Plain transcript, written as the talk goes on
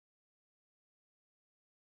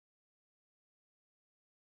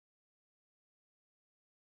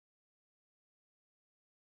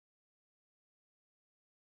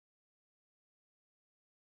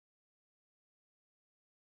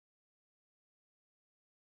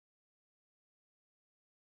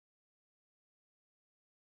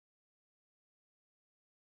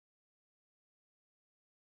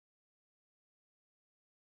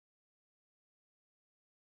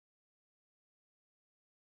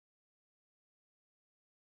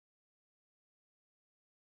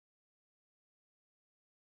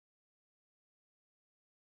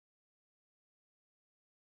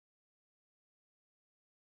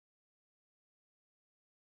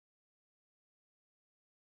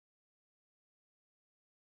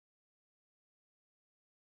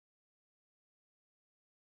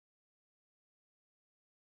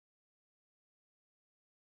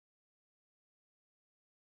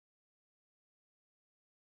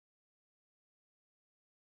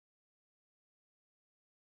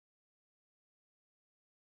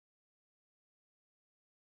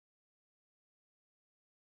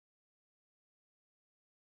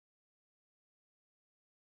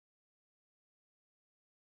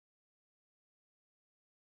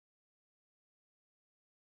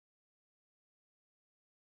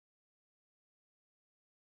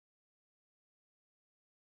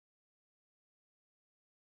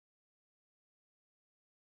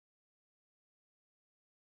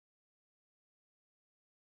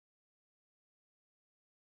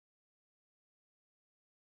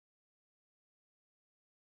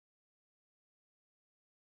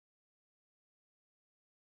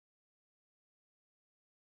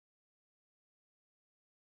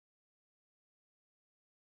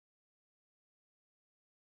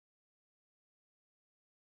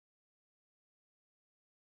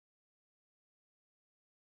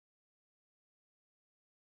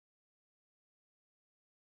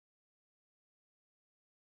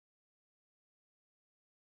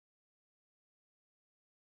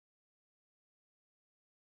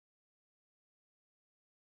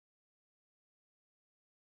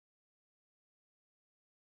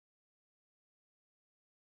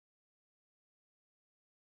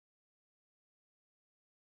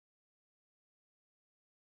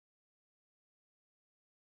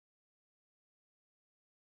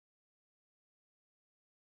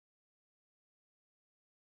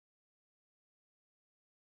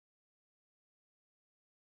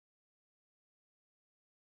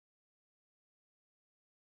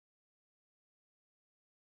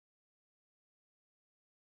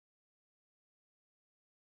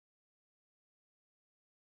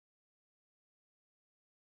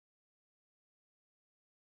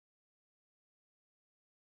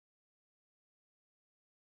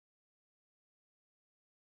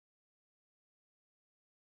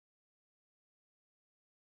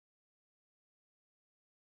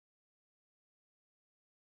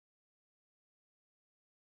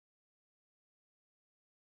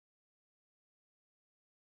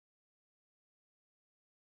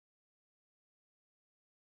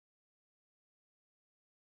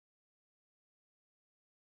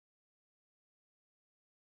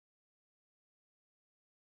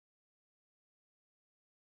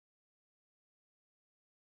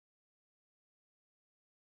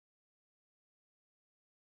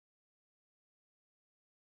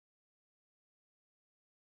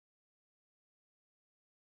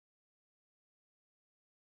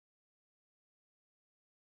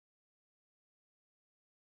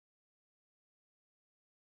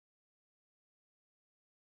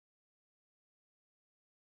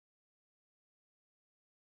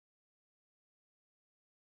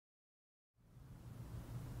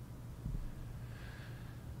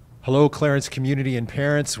Hello, Clarence community and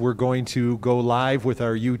parents. We're going to go live with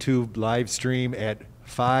our YouTube live stream at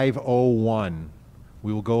 5:01.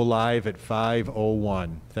 We will go live at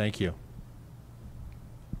 5:01. Thank you.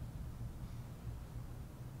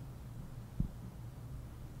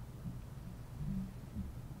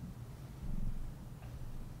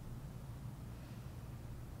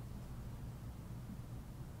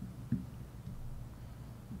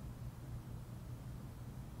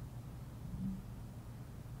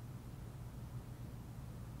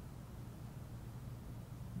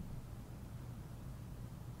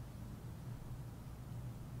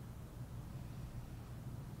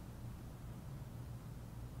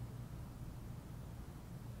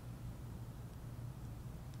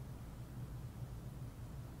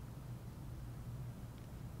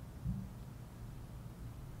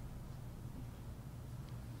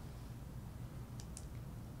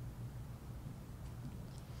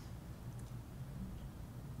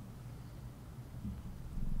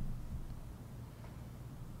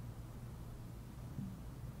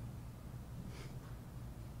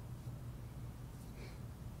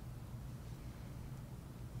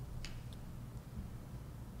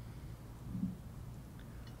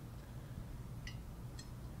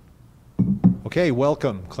 Okay,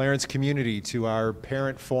 welcome, Clarence community, to our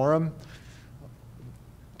parent forum.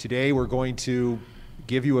 Today we're going to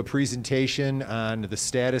give you a presentation on the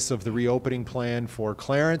status of the reopening plan for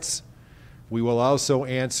Clarence. We will also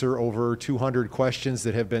answer over 200 questions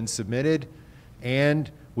that have been submitted, and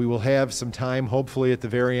we will have some time, hopefully at the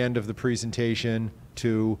very end of the presentation,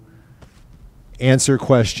 to answer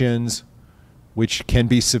questions which can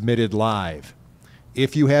be submitted live.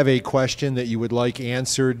 If you have a question that you would like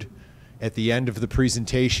answered at the end of the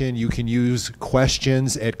presentation, you can use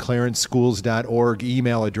questions@clarenceschools.org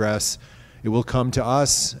email address. It will come to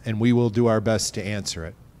us, and we will do our best to answer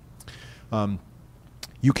it.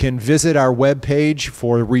 You can visit our webpage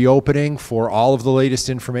for reopening for all of the latest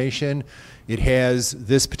information. It has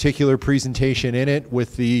this particular presentation in it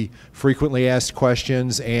with the frequently asked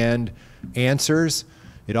questions and answers.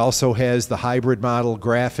 It also has the hybrid model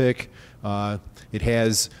graphic. It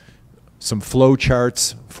has some flow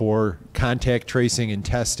charts for contact tracing and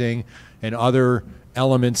testing and other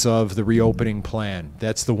elements of the reopening plan.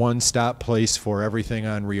 That's the one-stop place for everything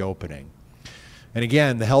on reopening. And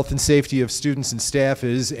again, the health and safety of students and staff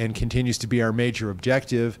is and continues to be our major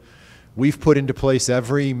objective. We've put into place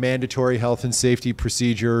every mandatory health and safety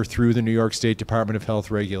procedure through the New York State Department of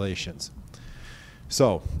Health regulations.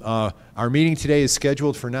 So our meeting today is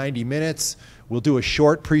scheduled for 90 minutes. We'll do a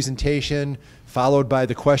short presentation followed by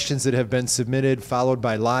the questions that have been submitted, followed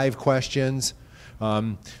by live questions.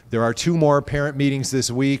 There are 2 more parent meetings this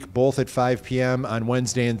week, both at 5 p.m. on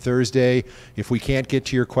Wednesday and Thursday. If we can't get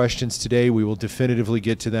to your questions today, we will definitively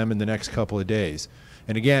get to them in the next couple of days.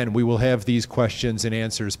 And again, we will have these questions and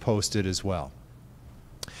answers posted as well.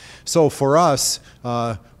 So for us,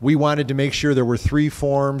 we wanted to make sure there were 3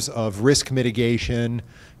 forms of risk mitigation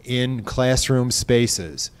in classroom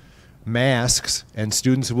spaces. Masks, and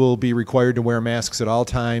students will be required to wear masks at all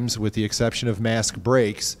times with the exception of mask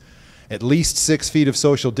breaks. At least 6 feet of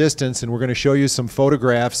social distance, and we're going to show you some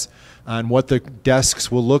photographs on what the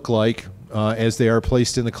desks will look like as they are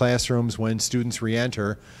placed in the classrooms when students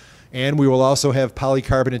re-enter. And we will also have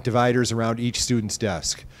polycarbonate dividers around each student's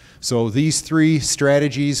desk. So these 3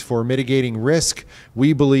 strategies for mitigating risk,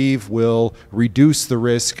 we believe, will reduce the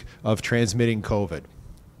risk of transmitting COVID.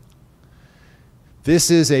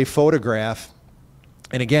 This is a photograph,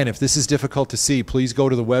 and again, if this is difficult to see, please go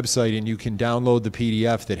to the website and you can download the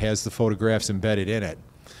PDF that has the photographs embedded in it.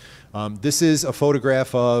 This is a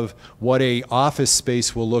photograph of what an office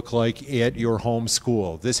space will look like at your home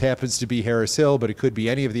school. This happens to be Harris Hill, but it could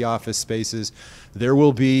be any of the office spaces. There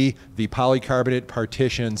will be the polycarbonate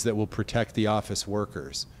partitions that will protect the office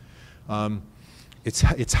workers.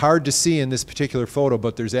 It's hard to see in this particular photo,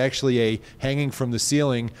 but there's actually a hanging from the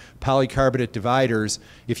ceiling polycarbonate dividers.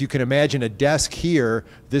 If you can imagine a desk here,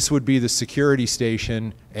 this would be the security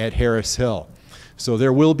station at Harris Hill. So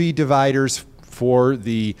there will be dividers for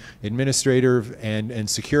the administrative and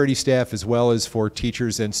security staff as well as for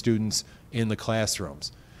teachers and students in the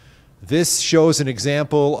classrooms. This shows an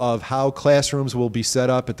example of how classrooms will be set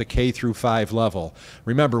up at the K through 5 level.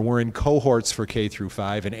 Remember, we're in cohorts for K through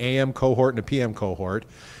 5, an AM cohort and a PM cohort,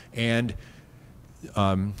 and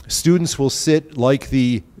students will sit like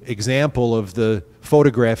the example of the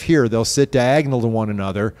photograph here. They'll sit diagonal to one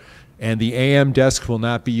another, and the AM desk will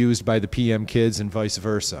not be used by the PM kids and vice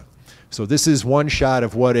versa. So this is one shot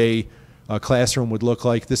of what a classroom would look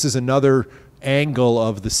like. This is another angle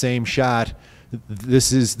of the same shot.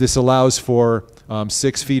 This allows for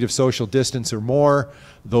 6 feet of social distance or more.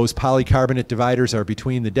 Those polycarbonate dividers are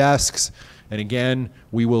between the desks. And again,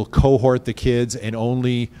 we will cohort the kids, and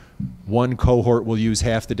only one cohort will use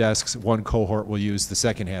half the desks, one cohort will use the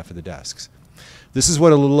second half of the desks. This is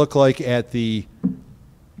what it will look like at the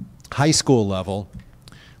high school level.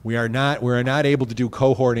 We are not able to do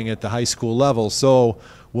cohorting at the high school level, so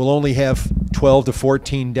we'll only have 12 to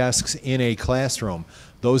 14 desks in a classroom.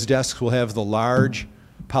 Those desks will have the large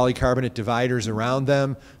polycarbonate dividers around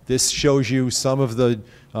them. This shows you some of the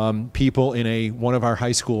people in one of our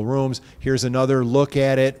high school rooms. Here's another look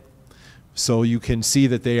at it, so you can see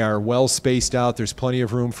that they are well spaced out. There's plenty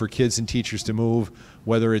of room for kids and teachers to move,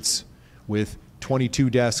 whether it's with 22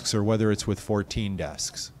 desks or whether it's with 14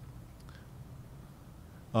 desks.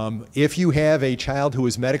 If you have a child who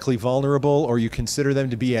is medically vulnerable or you consider them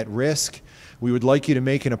to be at risk, we would like you to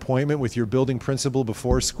make an appointment with your building principal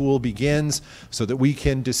before school begins so that we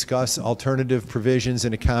can discuss alternative provisions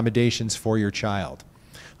and accommodations for your child.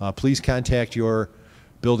 Please contact your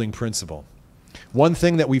building principal. One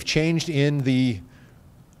thing that we've changed in the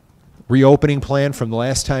reopening plan from the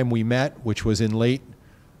last time we met, which was in late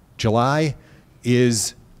July,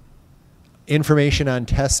 is information on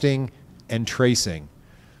testing and tracing.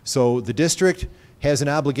 So the district has an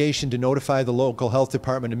obligation to notify the local health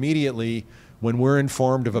department immediately when we're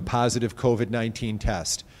informed of a positive COVID-19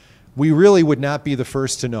 test. We really would not be the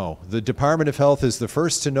first to know. The Department of Health is the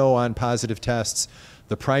first to know on positive tests.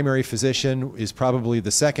 The primary physician is probably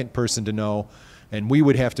the second person to know, and we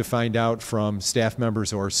would have to find out from staff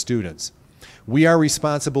members or students. We are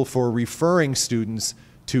responsible for referring students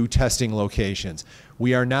to testing locations.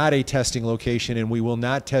 We are not a testing location, and we will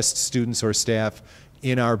not test students or staff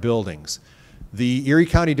in our buildings. The Erie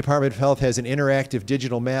County Department of Health has an interactive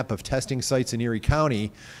digital map of testing sites in Erie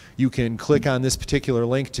County. You can click on this particular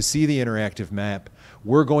link to see the interactive map.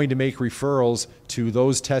 We're going to make referrals to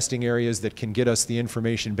those testing areas that can get us the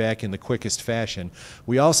information back in the quickest fashion.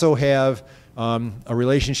 We also have a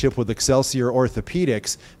relationship with Excelsior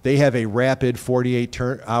Orthopedics. They have a rapid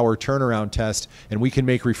 48-hour turnaround test, and we can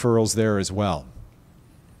make referrals there as well.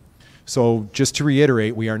 So just to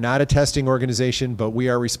reiterate, we are not a testing organization, but we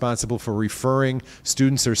are responsible for referring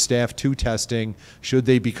students or staff to testing should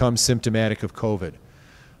they become symptomatic of COVID.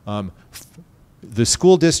 The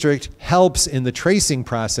school district helps in the tracing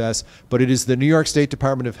process, but it is the New York State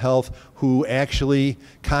Department of Health who actually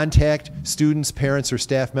contact students, parents, or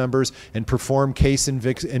staff members and perform case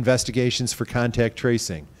investigations for contact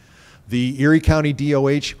tracing. The Erie County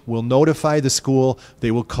DOH will notify the school,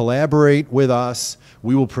 they will collaborate with us,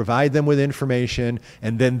 we will provide them with information,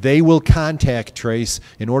 and then they will contact trace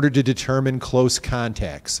in order to determine close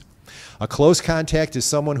contacts. A close contact is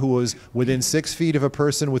someone who was within 6 feet of a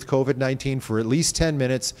person with COVID-19 for at least 10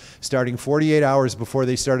 minutes, starting 48 hours before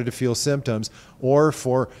they started to feel symptoms, or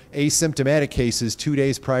for asymptomatic cases 2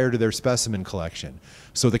 days prior to their specimen collection.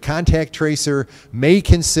 So the contact tracer may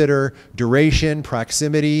consider duration,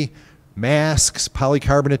 proximity, masks,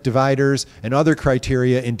 polycarbonate dividers, and other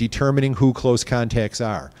criteria in determining who close contacts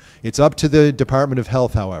are. It's up to the Department of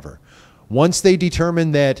Health, however. Once they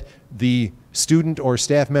determine that the student or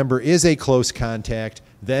staff member is a close contact,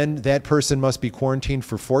 then that person must be quarantined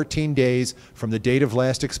for 14 days from the date of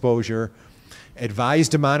last exposure,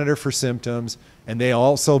 advised to monitor for symptoms, and they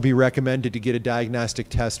also be recommended to get a diagnostic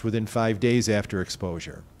test within 5 days after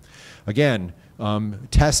exposure. Again,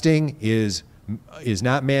 testing is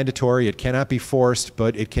not mandatory, it cannot be forced,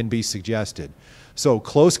 but it can be suggested. So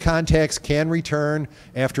close contacts can return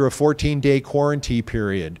after a 14-day quarantine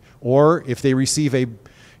period, or if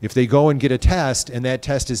they go and get a test and that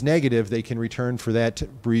test is negative, they can return for that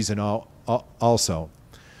reason also.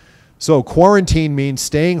 So quarantine means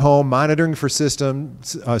staying home, monitoring for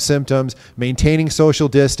symptoms, maintaining social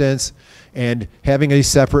distance, and having a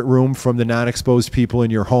separate room from the non-exposed people in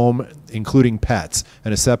your home, including pets,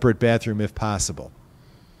 and a separate bathroom if possible.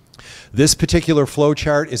 This particular flow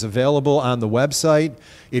chart is available on the website.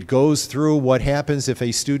 It goes through what happens if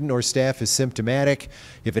a student or staff is symptomatic.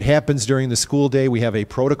 If it happens during the school day, we have a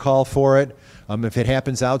protocol for it. If it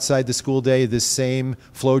happens outside the school day, this same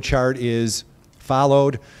flow chart is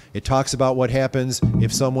followed. It talks about what happens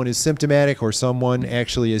if someone is symptomatic or someone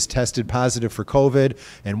actually is tested positive for COVID,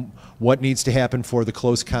 and what needs to happen for the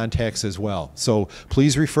close contacts as well. So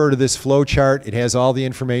please refer to this flow chart. It has all the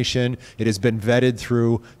information. It has been vetted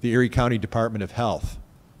through the Erie County Department of Health.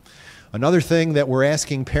 Another thing that we're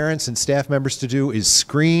asking parents and staff members to do is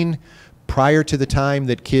screen prior to the time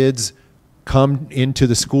that kids come into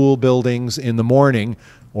the school buildings in the morning,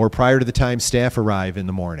 or prior to the time staff arrive in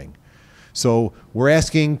the morning. So we're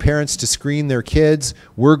asking parents to screen their kids.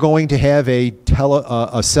 We're going to have a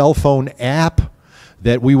cell phone app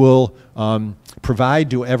that we will provide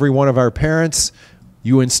to every one of our parents.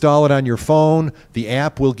 You install it on your phone. The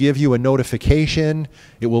app will give you a notification.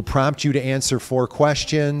 It will prompt you to answer 4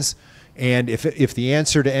 questions. And if the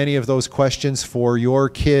answer to any of those questions for your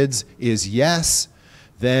kids is yes,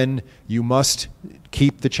 then you must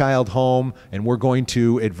keep the child home, and we're going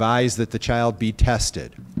to advise that the child be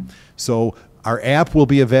tested. So our app will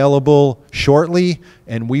be available shortly,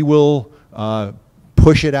 and we will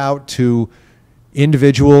push it out to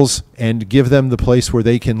individuals and give them the place where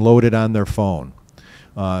they can load it on their phone.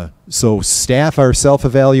 So staff are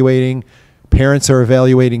self-evaluating, parents are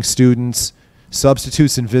evaluating students,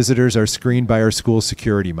 substitutes and visitors are screened by our school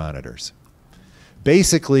security monitors.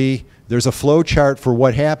 Basically, there's a flow chart for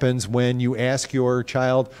what happens when you ask your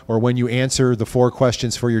child or when you answer the 4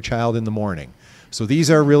 questions for your child in the morning. So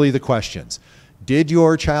these are really the questions. Did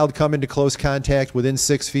your child come into close contact within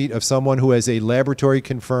 6 feet of someone who has a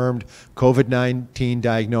laboratory-confirmed COVID-19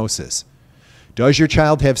 diagnosis? Does your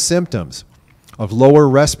child have symptoms of lower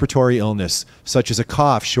respiratory illness, such as a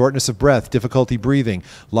cough, shortness of breath, difficulty breathing,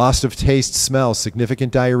 loss of taste, smell,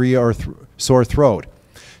 significant diarrhea, or sore throat?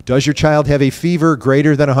 Does your child have a fever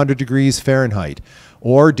greater than 100 degrees Fahrenheit?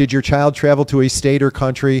 Or did your child travel to a state or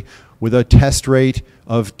country with a test rate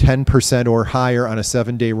of 10% or higher on a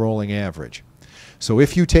 7-day rolling average? So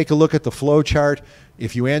if you take a look at the flow chart,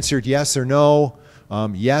 if you answered yes or no,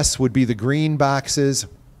 yes would be the green boxes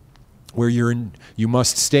where you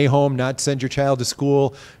must stay home, not send your child to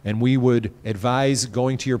school, and we would advise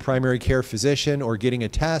going to your primary care physician or getting a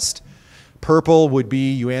test. Purple would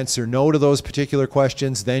be you answer no to those particular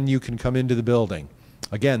questions, then you can come into the building.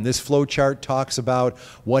 Again, this flow chart talks about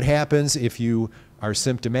what happens if you are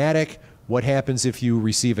symptomatic, what happens if you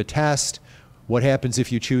receive a test, what happens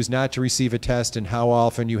if you choose not to receive a test, and how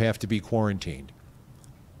often you have to be quarantined.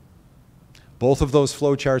 Both of those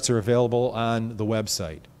flow charts are available on the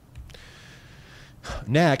website.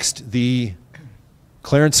 Next, the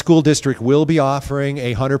Clarence School District will be offering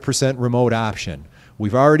a 100% remote option.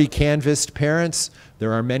 We've already canvassed parents.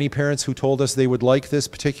 There are many parents who told us they would like this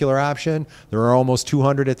particular option. There are almost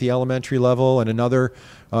 200 at the elementary level and another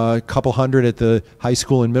couple hundred at the high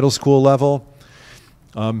school and middle school level.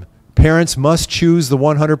 Parents must choose the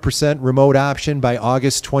 100% remote option by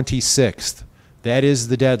August 26th. That is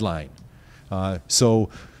the deadline. So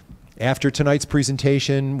after tonight's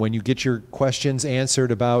presentation, when you get your questions answered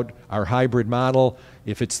about our hybrid model,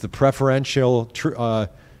 if it's the preferential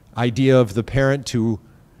idea of the parent to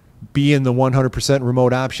be in the 100%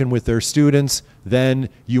 remote option with their students, then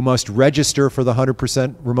you must register for the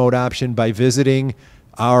 100% remote option by visiting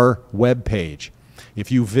our web page.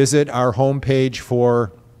 If you visit our home page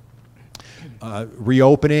for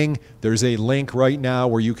reopening, there's a link right now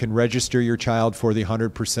where you can register your child for the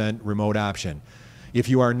 100% remote option. If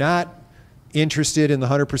you are not interested in the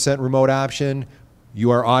 100% remote option,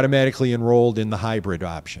 you are automatically enrolled in the hybrid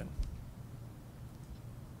option.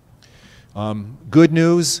 Good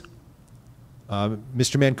news,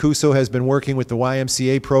 Mr. Mancuso has been working with the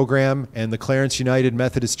YMCA program, and the Clarence United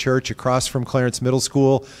Methodist Church across from Clarence Middle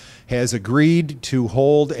School has agreed to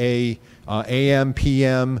hold a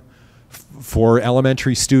AM/PM for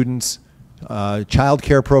elementary students child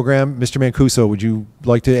care program. Mr. Mancuso, would you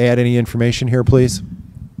like to add any information here, please?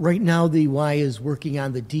 Right now, the Y is working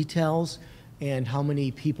on the details and how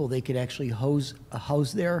many people they could actually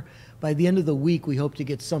house there. By the end of the week, we hope to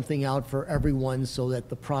get something out for everyone so that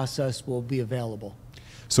the process will be available.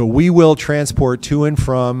 So we will transport to and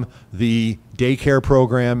from the daycare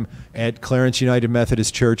program at Clarence United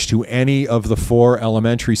Methodist Church to any of the 4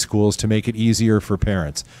 elementary schools to make it easier for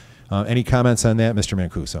parents. Any comments on that, Mr.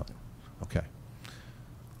 Mancuso? Okay.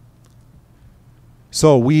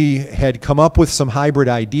 So we had come up with some hybrid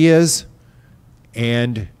ideas,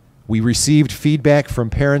 and we received feedback from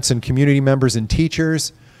parents and community members and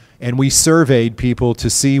teachers, and we surveyed people to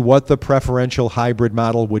see what the preferential hybrid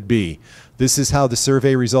model would be. This is how the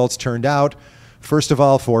survey results turned out. First of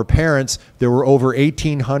all, for parents, there were over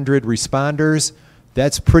 1,800 responders.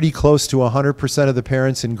 That's pretty close to 100% of the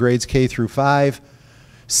parents in grades K through 5.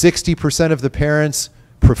 60% of the parents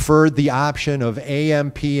preferred the option of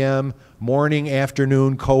AM/PM, morning,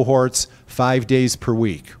 afternoon cohorts, 5 days per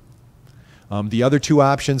week. The other 2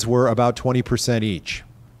 options were about 20% each.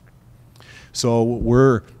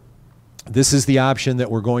 So this is the option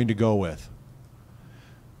that we're going to go with.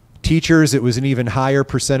 Teachers, it was an even higher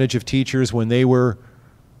percentage of teachers when they were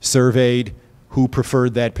surveyed who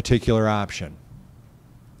preferred that particular option.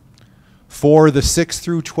 For the 6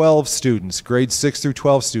 through 12 students, grades 6 through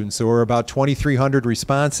 12 students, there were about 2,300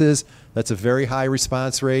 responses. That's a very high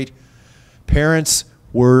response rate. Parents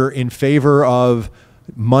were in favor of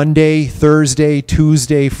Monday, Thursday,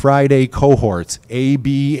 Tuesday, Friday cohorts,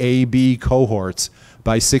 AB cohorts,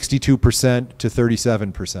 by 62% to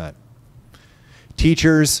 37%.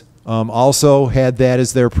 Teachers also had that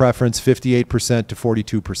as their preference, 58% to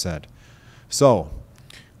 42%. So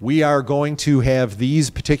we are going to have these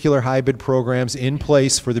particular hybrid programs in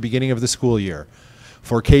place for the beginning of the school year.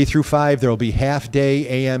 For K through 5, there will be half-day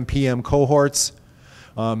AM, PM cohorts.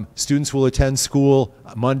 Students will attend school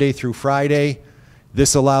Monday through Friday.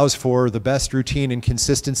 This allows for the best routine and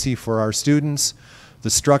consistency for our students. The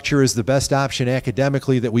structure is the best option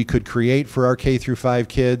academically that we could create for our K through 5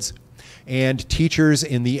 kids. And teachers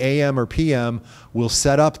in the AM or PM will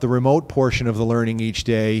set up the remote portion of the learning each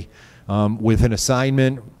day with an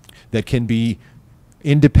assignment that can be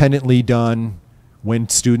independently done when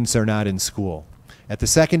students are not in school. At the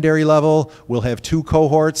secondary level, we'll have 2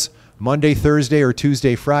 cohorts, Monday, Thursday, or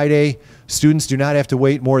Tuesday, Friday. Students do not have to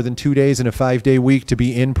wait more than 2 days in a 5-day week to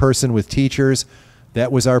be in person with teachers.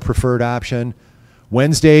 That was our preferred option.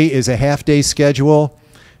 Wednesday is a half-day schedule.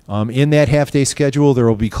 In that half-day schedule, there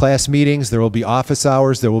will be class meetings, there will be office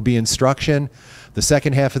hours, there will be instruction. The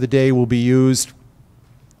second half of the day will be used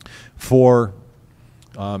for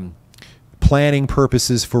planning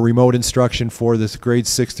purposes for remote instruction for the grades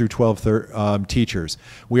 6 through 12 teachers.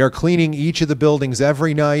 We are cleaning each of the buildings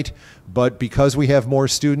every night, but because we have more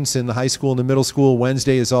students in the high school and the middle school,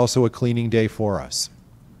 Wednesday is also a cleaning day for us.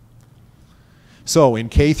 So in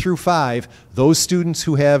K through 5, those students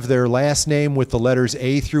who have their last name with the letters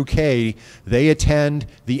A through K, they attend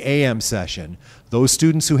the AM session. Those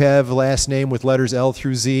students who have a last name with letters L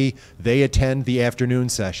through Z, they attend the afternoon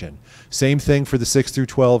session. Same thing for the 6 through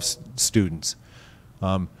 12 students.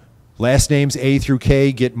 Last names A through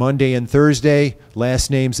K get Monday and Thursday. Last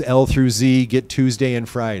names L through Z get Tuesday and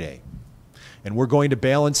Friday. And we're going to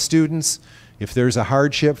balance students. If there's a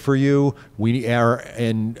hardship for you, we are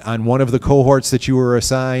on one of the cohorts that you were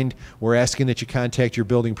assigned, we're asking that you contact your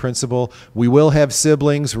building principal. We will have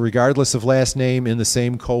siblings, regardless of last name, in the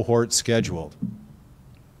same cohort scheduled.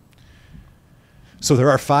 So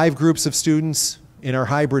there are 5 groups of students in our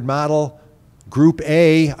hybrid model. Group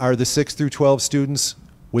A are the 6 through 12 students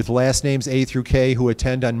with last names A through K who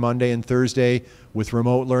attend on Monday and Thursday with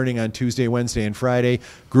remote learning on Tuesday, Wednesday, and Friday.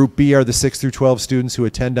 Group B are the 6 through 12 students who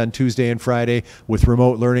attend on Tuesday and Friday with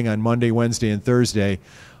remote learning on Monday, Wednesday, and Thursday.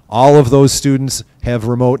 All of those students have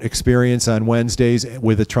remote experience on Wednesdays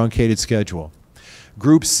with a truncated schedule.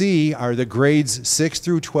 Group C are the grades 6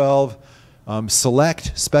 through 12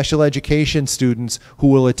 select special education students who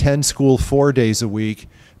will attend school 4 days a week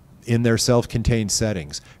in their self-contained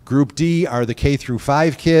settings. Group D are the K through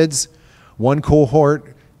 5 kids. One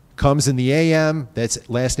cohort comes in the AM, that's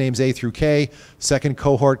last names A through K. Second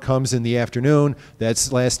cohort comes in the afternoon,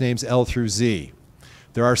 that's last names L through Z.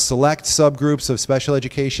 There are select subgroups of special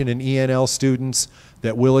education and ENL students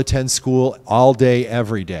that will attend school all day,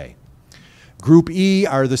 every day. Group E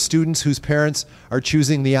are the students whose parents are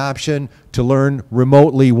choosing the option to learn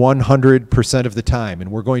remotely 100% of the time,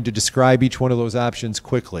 and we're going to describe each one of those options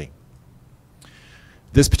quickly.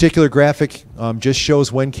 This particular graphic just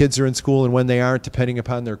shows when kids are in school and when they aren't, depending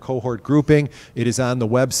upon their cohort grouping. It is on the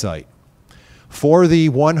website. For the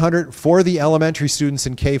elementary students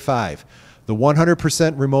in K-5, the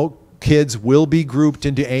 100% remote kids will be grouped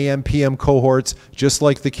into AM-PM cohorts, just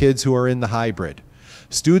like the kids who are in the hybrid.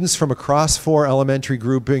 Students from across 4 elementary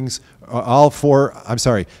groupings,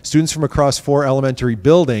 students from across 4 elementary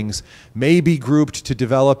buildings may be grouped to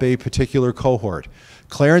develop a particular cohort.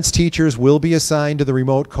 Clarence teachers will be assigned to the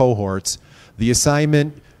remote cohorts. The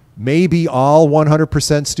assignment may be all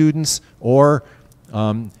 100% students, or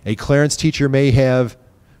a Clarence teacher may have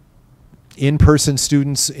in-person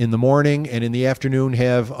students in the morning and in the afternoon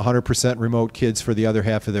have 100% remote kids for the other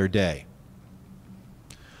half of their day.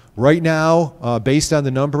 Right now, based on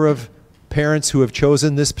the number of parents who have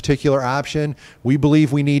chosen this particular option, we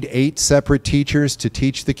believe we need 8 separate teachers to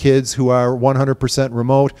teach the kids who are 100%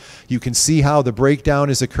 remote. You can see how the breakdown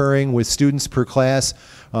is occurring with students per class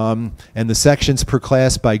and the sections per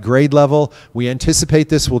class by grade level. We anticipate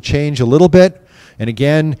this will change a little bit. And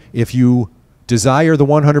again, if you desire the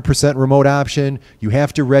 100% remote option, you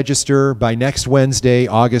have to register by next Wednesday,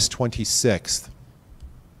 August 26th.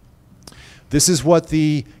 This is what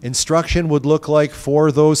the instruction would look like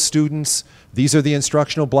for those students. These are the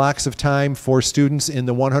instructional blocks of time for students in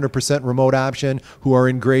the 100% remote option who are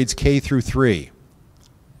in grades K through 3.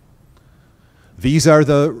 These are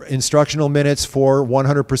the instructional minutes for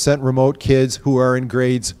 100% remote kids who are in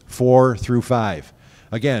grades 4 through 5.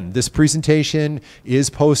 Again, this presentation is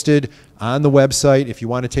posted on the website if you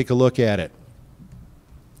want to take a look at it.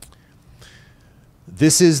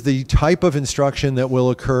 This is the type of instruction that will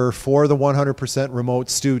occur for the 100% remote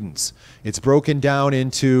students. It's broken down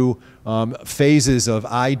into phases of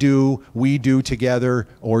I do, we do together,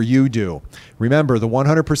 or you do. Remember, the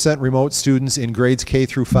 100% remote students in grades K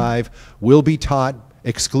through 5 will be taught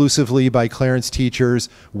exclusively by Clarence teachers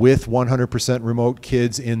with 100% remote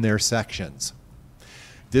kids in their sections.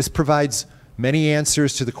 This provides many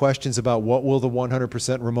answers to the questions about what will the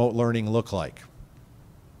 100% remote learning look like.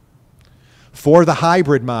 For the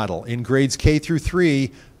hybrid model, in grades K through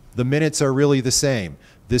 3, the minutes are really the same.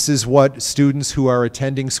 This is what students who are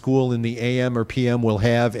attending school in the AM or PM will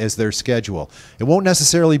have as their schedule. It won't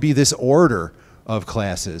necessarily be this order of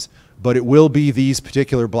classes, but it will be these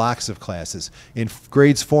particular blocks of classes. In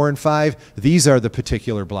grades 4 and 5, these are the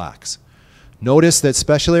particular blocks. Notice that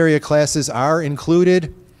special area classes are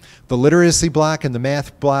included. The literacy block and the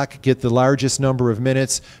math block get the largest number of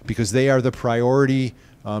minutes because they are the priority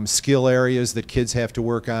skill areas that kids have to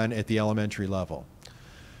work on at the elementary level.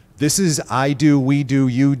 This is I do, we do,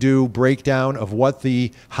 you do breakdown of what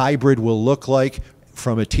the hybrid will look like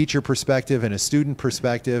from a teacher perspective and a student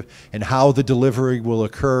perspective, and how the delivery will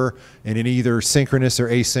occur in an either synchronous or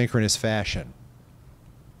asynchronous fashion.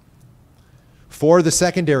 For the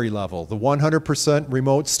secondary level, the 100%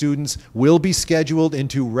 remote students will be scheduled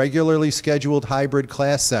into regularly scheduled hybrid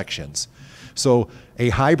class sections. So a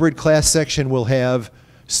hybrid class section will have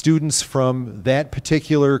students from that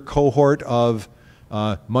particular cohort of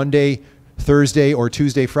Monday, Thursday, or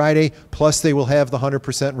Tuesday, Friday, plus they will have the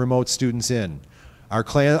 100% remote students in. Our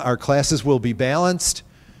classes will be balanced.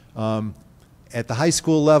 At the high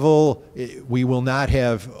school level, we will not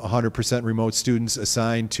have 100% remote students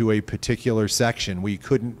assigned to a particular section. We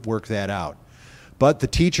couldn't work that out. But the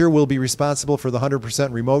teacher will be responsible for the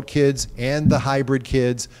 100% remote kids and the hybrid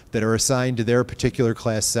kids that are assigned to their particular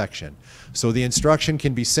class section. So the instruction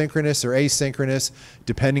can be synchronous or asynchronous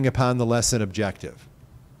depending upon the lesson objective.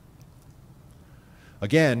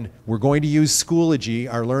 Again, we're going to use Schoology,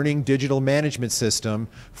 our learning digital management system,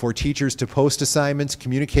 for teachers to post assignments,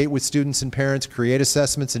 communicate with students and parents, create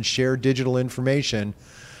assessments, and share digital information.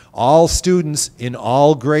 All students in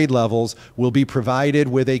all grade levels will be provided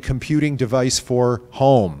with a computing device for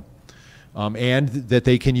home and that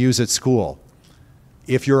they can use at school.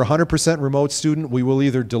 If you're a 100% remote student, we will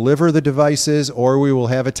either deliver the devices or we will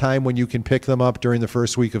have a time when you can pick them up during the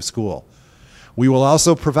first week of school. We will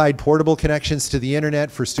also provide portable connections to the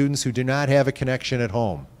internet for students who do not have a connection at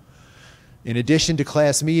home. In addition to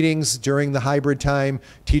class meetings during the hybrid time,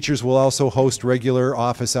 teachers will also host regular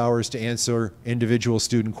office hours to answer individual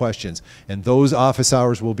student questions, and those office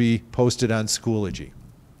hours will be posted on Schoology.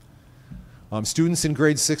 Students in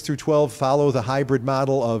grades 6 through 12 follow the hybrid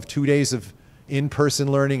model of 2 days of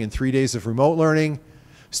in-person learning and 3 days of remote learning.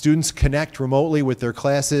 Students connect remotely with their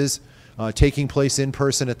classes taking place in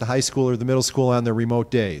person at the high school or the middle school on their remote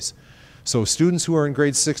days. So students who are in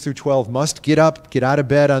grades 6 through 12 must get up, get out of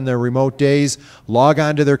bed on their remote days, log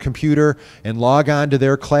on to their computer, and log on to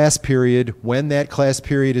their class period when that class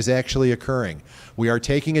period is actually occurring. We are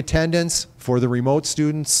taking attendance for the remote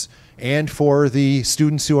students and for the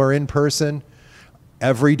students who are in person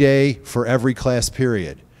every day for every class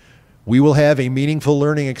period. We will have a meaningful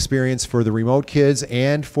learning experience for the remote kids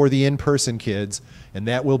and for the in-person kids, and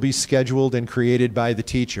that will be scheduled and created by the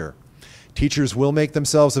teacher. Teachers will make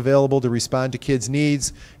themselves available to respond to kids'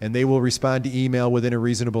 needs, and they will respond to email within a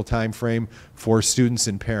reasonable time frame for students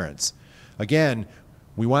and parents. Again,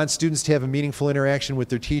 we want students to have a meaningful interaction with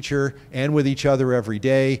their teacher and with each other every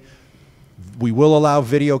day. We will allow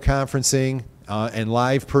video conferencing and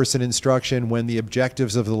live person instruction when the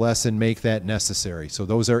objectives of the lesson make that necessary. So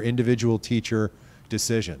those are individual teacher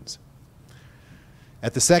decisions.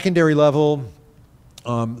 At the secondary level,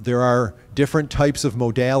 there are different types of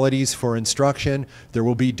modalities for instruction. There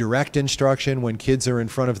will be direct instruction when kids are in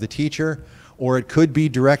front of the teacher, or it could be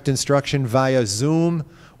direct instruction via Zoom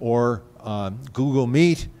or Google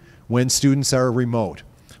Meet when students are remote.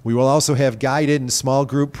 We will also have guided and small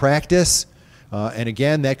group practice, and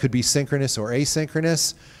again, that could be synchronous or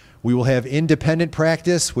asynchronous. We will have independent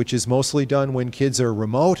practice, which is mostly done when kids are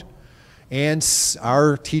remote. And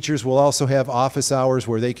our teachers will also have office hours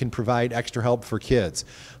where they can provide extra help for kids.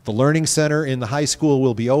 The Learning Center in the high school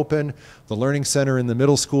will be open. The Learning Center in the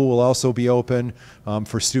middle school will also be open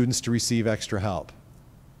for students to receive extra help.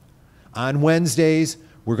 On Wednesdays,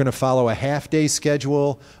 we're going to follow a half-day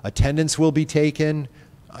schedule. Attendance will be taken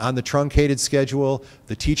on the truncated schedule.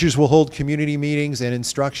 The teachers will hold community meetings and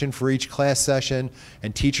instruction for each class session,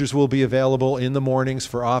 and teachers will be available in the mornings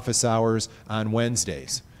for office hours on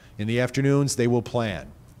Wednesdays. In the afternoons, they will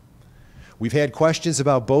plan. We've had questions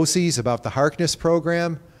about BOCES, about the Harkness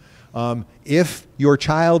program. If your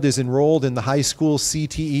child is enrolled in the high school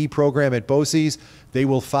CTE program at BOCES, they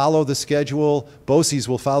will follow the schedule. BOCES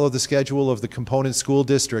will follow the schedule of the component school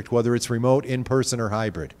district, whether it's remote, in-person, or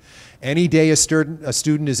hybrid. Any day a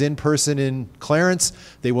student is in person in Clarence,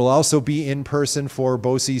 they will also be in person for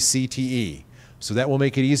BOCES CTE. So that will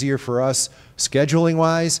make it easier for us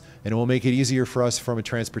scheduling-wise, and it will make it easier for us from a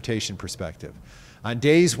transportation perspective. On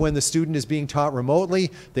days when the student is being taught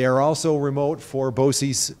remotely, they are also remote for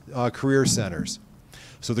BOCES career centers.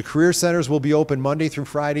 So the career centers will be open Monday through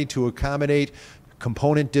Friday to accommodate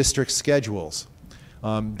component district schedules.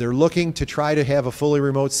 They're looking to try to have a fully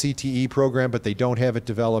remote CTE program, but they don't have it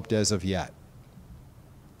developed as of yet.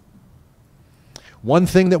 One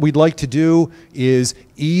thing that we'd like to do is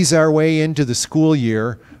ease our way into the school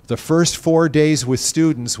year. The first 4 days with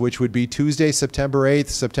students, which would be Tuesday, September 8th,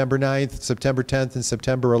 September 9th, September 10th, and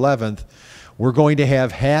September 11th, we're going to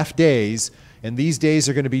have half days, and these days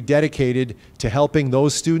are going to be dedicated to helping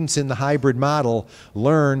those students in the hybrid model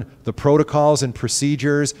learn the protocols and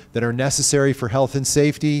procedures that are necessary for health and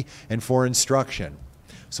safety and for instruction.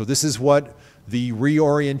 So this is what the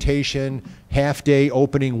reorientation half-day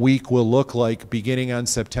opening week will look like beginning on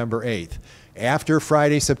September 8th. After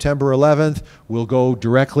Friday, September 11th, we'll go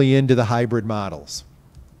directly into the hybrid models.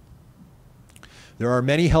 There are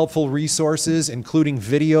many helpful resources, including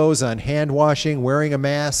videos on hand washing, wearing a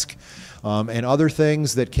mask, and other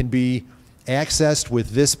things that can be accessed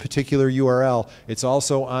with this particular URL. It's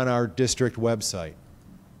also on our district website.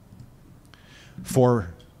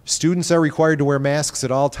 Students are required to wear masks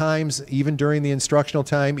at all times, even during the instructional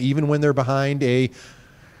time, even when they're behind a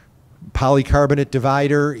polycarbonate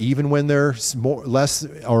divider, even when they're less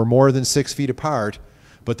or more than 6 feet apart,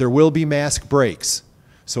 but there will be mask breaks.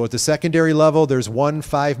 So at the secondary level, there's 1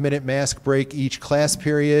 5-minute mask break each class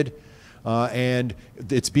period, and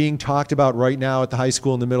it's being talked about right now at the high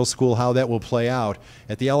school and the middle school how that will play out.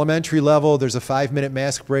 At the elementary level, there's a 5-minute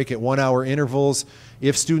mask break at 1-hour intervals.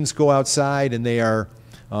 If students go outside and they are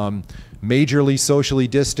majorly socially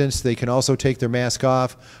distanced, they can also take their mask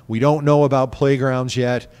off. We don't know about playgrounds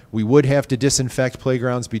yet. We would have to disinfect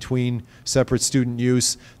playgrounds between separate student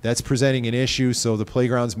use. That's presenting an issue, so the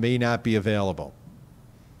playgrounds may not be available.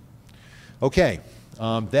 Okay,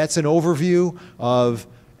 that's an overview of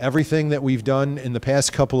everything that we've done in the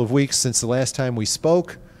past couple of weeks since the last time we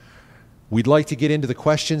spoke. We'd like to get into the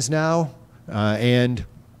questions now, and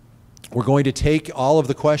we're going to take all of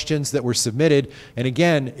the questions that were submitted. And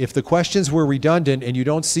again, if the questions were redundant and you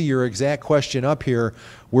don't see your exact question up here,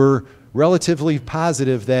 we're relatively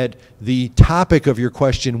positive that the topic of your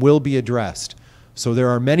question will be addressed. So there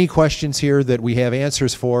are many questions here that we have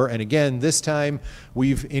answers for. And again, this time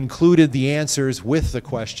we've included the answers with the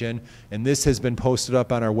question, and this has been posted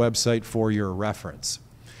up on our website for your reference.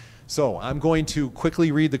 So I'm going to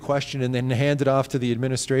quickly read the question and then hand it off to the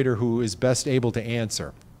administrator who is best able to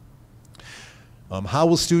answer. How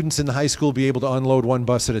will students in the high school be able to unload one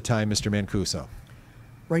bus at a time, Mr. Mancuso?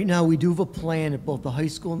 Right now, we do have a plan at both the high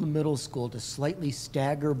school and the middle school to slightly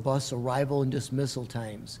stagger bus arrival and dismissal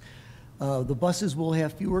times. The buses will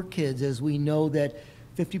have fewer kids, as we know that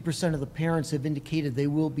 50% of the parents have indicated they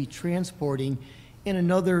will be transporting, and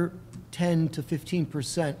another 10 to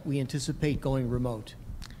 15% we anticipate going remote.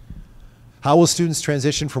 How will students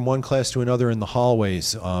transition from one class to another in the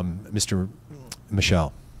hallways, Mr.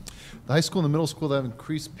 Michel? The high school and the middle school have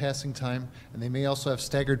increased passing time, and they may also have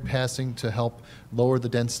staggered passing to help lower the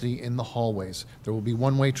density in the hallways. There will be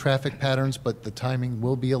one-way traffic patterns, but the timing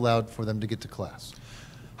will be allowed for them to get to class.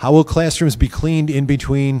 How will classrooms be cleaned in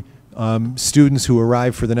between students who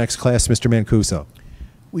arrive for the next class, Mr. Mancuso?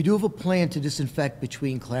 We do have a plan to disinfect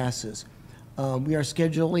between classes. We are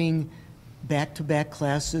scheduling back-to-back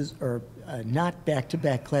classes, or not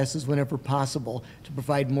back-to-back classes whenever possible, to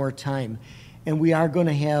provide more time. And we are going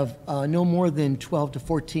to have no more than 12 to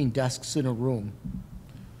 14 desks in a room.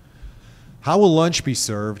 How will lunch be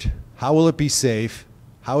served? How will it be safe?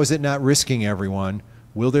 How is it not risking everyone?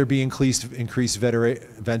 Will there be increased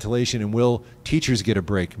ventilation, and will teachers get a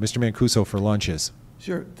break? Mr. Mancuso, for lunches.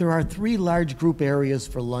 Sure. There are 3 large group areas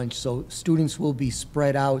for lunch, so students will be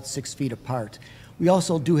spread out 6 feet apart. We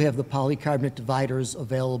also do have the polycarbonate dividers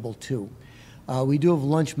available too. We do have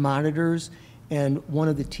lunch monitors, and one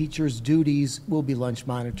of the teachers' duties will be lunch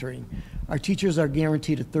monitoring. Our teachers are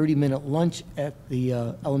guaranteed a 30-minute lunch at the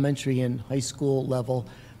elementary and high school level.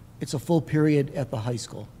 It's a full period at the high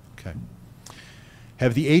school. Okay.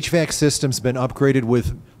 Have the HVAC systems been upgraded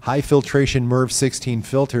with high filtration MERV 16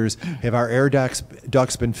 filters? Have our air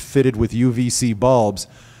ducts been fitted with UVC bulbs?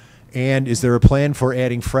 And is there a plan for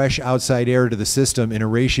adding fresh outside air to the system in a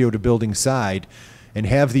ratio to building side? And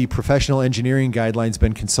have the professional engineering guidelines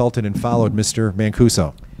been consulted and followed, Mr.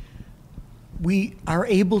 Mancuso? We are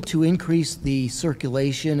able to increase the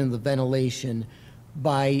circulation and the ventilation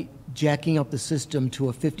by jacking up the system to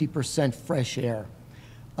a 50% fresh air.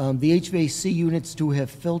 The HVAC units do have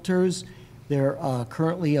filters. They're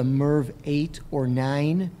currently a MERV 8 or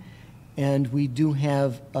 9, and we do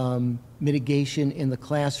have mitigation in the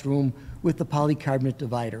classroom with the polycarbonate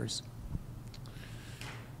dividers.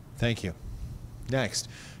 Thank you. Next,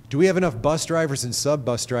 do we have enough bus drivers and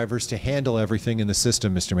sub-bus drivers to handle everything in the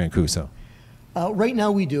system, Mr. Mancuso? Right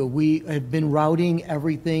now we do. We have been routing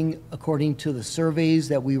everything according to the surveys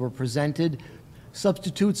that we were presented.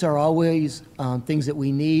 Substitutes are always things that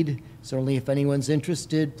we need. Certainly if anyone's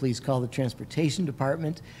interested, please call the transportation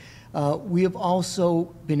department. We have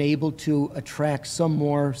also been able to attract some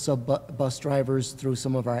more sub-bus drivers through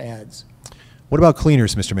some of our ads. What about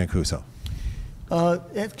cleaners, Mr. Mancuso?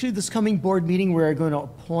 Actually, this coming board meeting, we're going to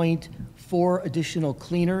appoint 4 additional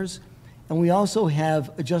cleaners. And we also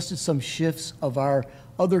have adjusted some shifts of our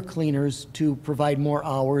other cleaners to provide more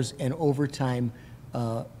hours and overtime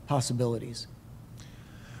possibilities.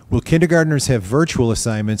 Will kindergartners have virtual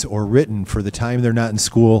assignments or written for the time they're not in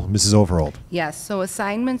school, Mrs. Overholt? Yes, so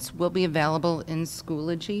assignments will be available in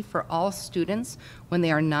Schoology for all students when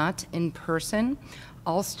they are not in person.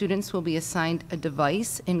 All students will be assigned a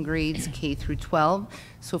device in grades K through 12.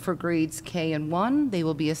 So for grades K and 1, they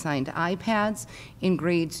will be assigned iPads. In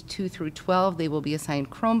grades 2 through 12, they will be assigned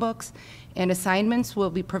Chromebooks. And assignments will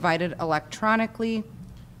be provided electronically,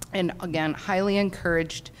 and again, highly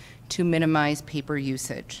encouraged to minimize paper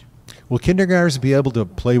usage. Will kindergartners be able to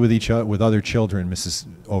play with each other, with other children, Mrs.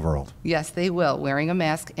 Overholt? Yes, they will, wearing a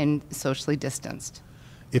mask and socially distanced.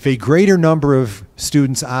 If a greater number of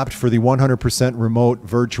students opt for the 100% remote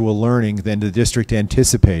virtual learning than the district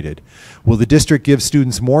anticipated, will the district give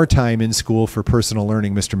students more time in school for personal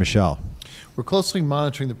learning, Mr. Michel? We're closely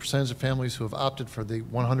monitoring the percentage of families who have opted for the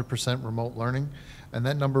 100% remote learning, and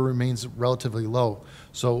that number remains relatively low.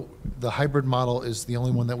 So the hybrid model is the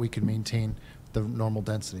only one that we can maintain the normal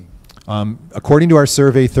density. According to our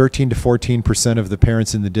survey, 13 to 14% of the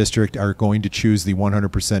parents in the district are going to choose the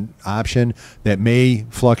 100% option. That may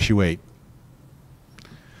fluctuate.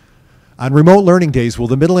 On remote learning days, will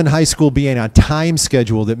the middle and high school be on a time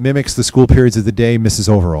schedule that mimics the school periods of the day, Mrs.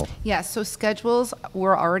 Overholt? Yes, so schedules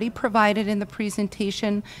were already provided in the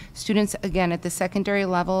presentation. Students, again, at the secondary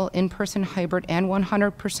level, in-person, hybrid, and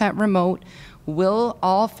 100% remote will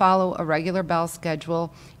all follow a regular bell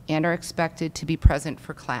schedule and are expected to be present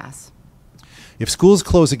for class. If schools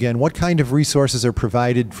close again, what kind of resources are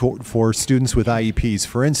provided for students with IEPs?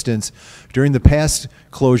 For instance, during the past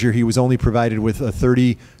closure, he was only provided with a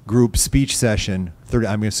 30-group speech session,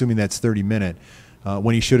 I'm assuming that's 30-minute,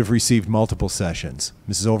 when he should have received multiple sessions.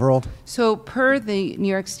 Mrs. Overholt? So per the New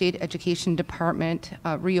York State Education Department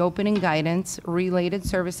reopening guidance, related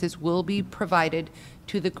services will be provided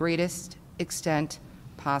to the greatest extent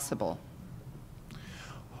possible.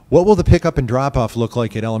 What will the pickup and drop-off look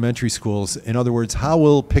like at elementary schools? In other words, how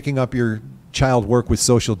will picking up your child work with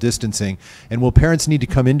social distancing? And will parents need to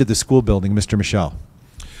come into the school building, Mr. Michel?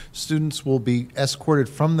 Students will be escorted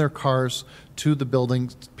from their cars to the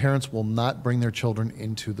building. Parents will not bring their children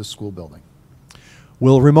into the school building.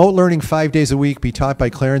 Will remote learning 5 days a week be taught by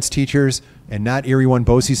Clarence teachers and not Erie One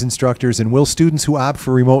BOCES instructors? And will students who opt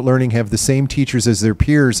for remote learning have the same teachers as their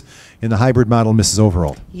peers in the hybrid model, Mrs.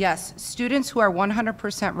 Overholt? Yes, students who are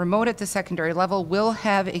 100% remote at the secondary level will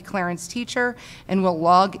have a Clarence teacher and will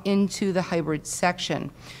log into the hybrid section.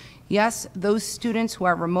 Yes, those students who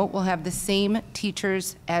are remote will have the same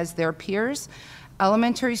teachers as their peers.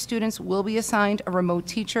 Elementary students will be assigned a remote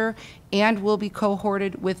teacher and will be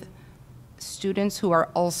cohorted with students who are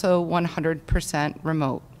also 100%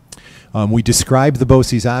 remote. We described the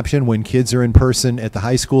BOCES option. When kids are in person at the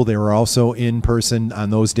high school, they were also in person on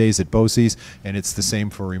those days at BOCES, and it's the same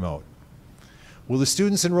for remote. Will the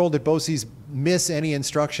students enrolled at BOCES miss any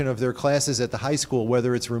instruction of their classes at the high school,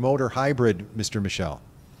 whether it's remote or hybrid, Mr. Michel?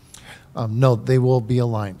 No, they will be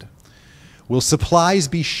aligned. Will supplies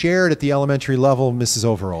be shared at the elementary level, Mrs.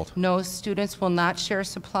 Overholt? No, students will not share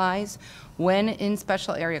supplies. When in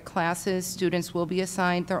special area classes, students will be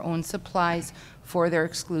assigned their own supplies for their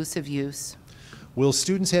exclusive use. Will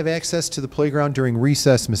students have access to the playground during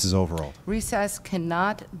recess, Mrs. Overholt? Recess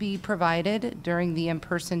cannot be provided during the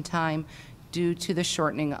in-person time due to the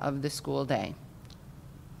shortening of the school day.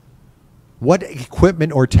 What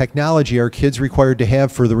equipment or technology are kids required to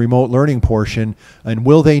have for the remote learning portion, and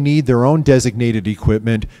will they need their own designated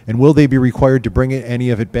equipment, and will they be required to bring any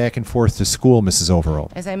of it back and forth to school, Mrs.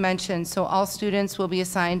 Overall? As I mentioned, so all students will be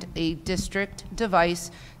assigned a district device,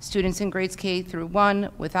 students in grades K through 1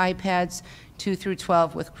 with iPads, 2 through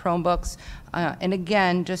 12 with Chromebooks. And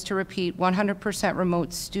again, just to repeat, 100%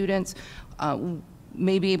 remote students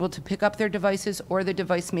may be able to pick up their devices, or the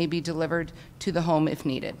device may be delivered to the home if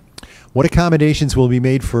needed. What accommodations will be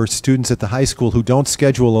made for students at the high school who don't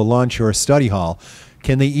schedule a lunch or a study hall?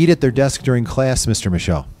 Can they eat at their desk during class, Mr.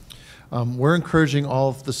 Michaud? We're encouraging all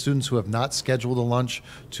of the students who have not scheduled a lunch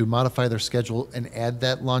to modify their schedule and add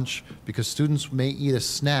that lunch, because students may eat a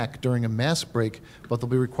snack during a mask break, but they'll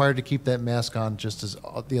be required to keep that mask on just as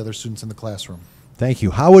the other students in the classroom. Thank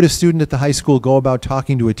you. How would a student at the high school go about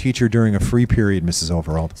talking to a teacher during a free period, Mrs.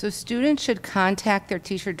 Overall? So students should contact their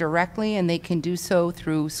teacher directly, and they can do so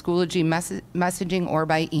through Schoology messaging or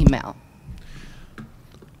by email.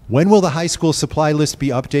 When will the high school supply list be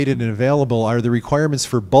updated and available? Are the requirements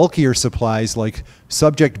for bulkier supplies like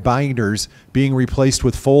subject binders being replaced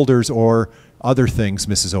with folders or other things,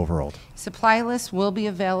 Mrs. Overall? Supply lists will be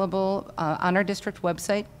available on our district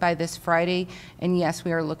website by this Friday, and yes,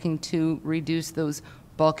 we are looking to reduce those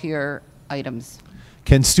bulkier items.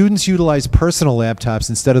 Can students utilize personal laptops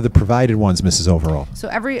instead of the provided ones, Mrs. Overall? So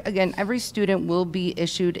every student will be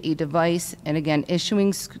issued a device, and again,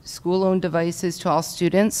 issuing school-owned devices to all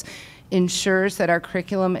students ensures that our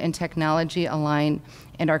curriculum and technology align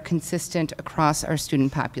and are consistent across our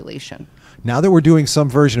student population. Now that we're doing some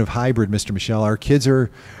version of hybrid, Mr. Michel,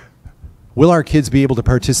 will our kids be able to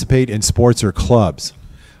participate in sports or clubs?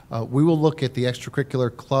 We will look at the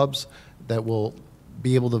extracurricular clubs that will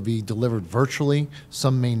be able to be delivered virtually.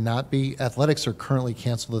 Some may not be. Athletics are currently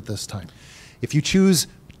canceled at this time. If you choose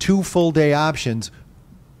two full-day options,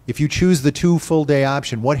 the two full-day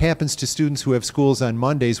option, what happens to students who have schools on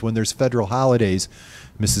Mondays when there's federal holidays,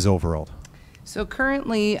 Mrs. Overall? So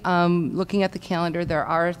currently, looking at the calendar, there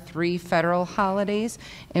are 3 federal holidays,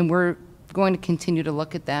 and we're going to continue to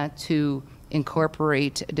look at that to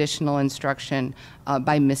incorporate additional instruction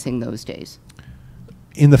by missing those days.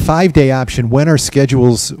 In the 5-day option, when are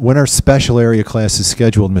special area classes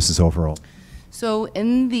scheduled, Mrs. Overall? So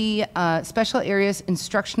in the special areas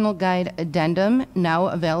instructional guide addendum, now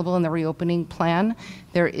available in the reopening plan,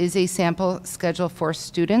 there is a sample schedule for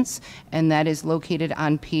students, and that is located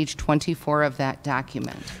on page 24 of that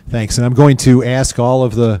document. Thanks. And I'm going to ask all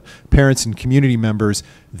of the parents and community members,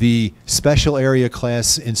 the special area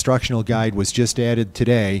class instructional guide was just added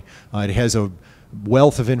today. It has a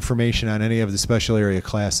wealth of information on any of the special area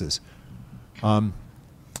classes.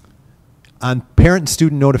 On parent and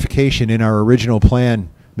student notification in our original plan,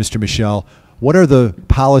 Mr. Michel, what are the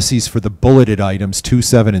policies for the bulleted items 2,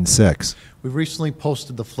 7, and 6? We've recently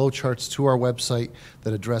posted the flowcharts to our website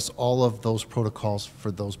that address all of those protocols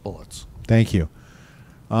for those bullets. Thank you.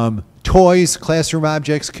 Toys, classroom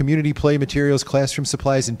objects, community play materials, classroom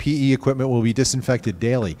supplies, and PE equipment will be disinfected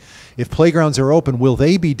daily. If playgrounds are open, will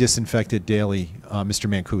they be disinfected daily, Mr.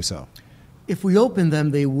 Mancuso? If we open them,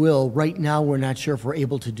 they will. Right now, we're not sure if we're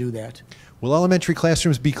able to do that. Will elementary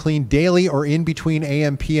classrooms be cleaned daily or in between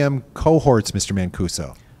AM, PM cohorts, Mr.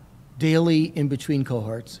 Mancuso? Daily in between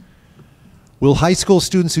cohorts. Will high school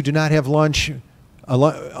students who do not have lunch, a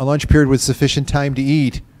lunch period with sufficient time to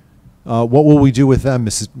eat, what will we do with them,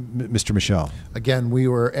 Mr. Michel? Again, we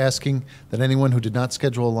were asking that anyone who did not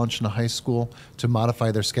schedule a lunch in a high school to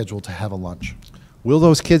modify their schedule to have a lunch. Will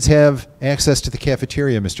those kids have access to the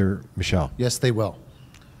cafeteria, Mr. Michel? Yes, they will.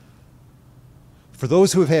 For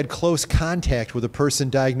those who have had close contact with a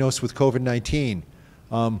person diagnosed with COVID-19,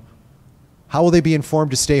 how will they be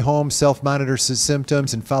informed to stay home, self-monitor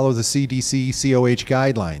symptoms, and follow the CDC COH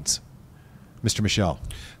guidelines? Mr. Michel.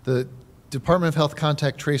 The Department of Health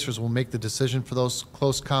contact tracers will make the decision for those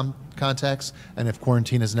close contacts and if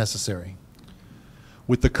quarantine is necessary.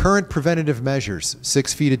 With the current preventative measures,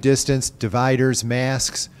 6 feet of distance, dividers,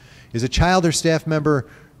 masks, if a child or staff member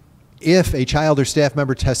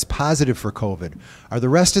tests positive for COVID, are the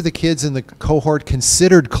rest of the kids in the cohort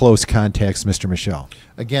considered close contacts, Mr. Michel?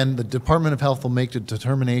 Again, the Department of Health will make a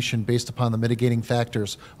determination based upon the mitigating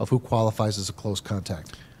factors of who qualifies as a close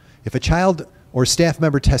contact. If a child or staff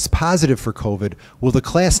member tests positive for COVID, will the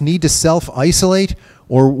class need to self-isolate,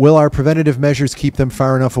 or will our preventative measures keep them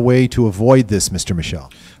far enough away to avoid this, Mr. Michel?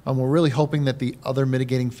 We're really hoping that the other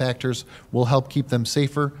mitigating factors will help keep them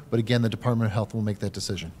safer, but again, the Department of Health will make that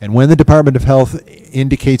decision. And when the Department of Health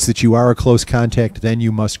indicates that you are a close contact, then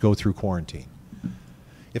you must go through quarantine.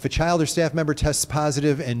 If a child or staff member tests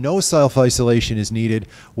positive and no self-isolation is needed,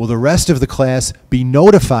 will the rest of the class be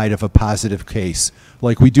notified of a positive case,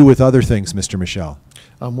 like we do with other things, Mr. Michel?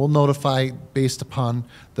 We'll notify based upon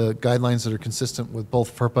the guidelines that are consistent with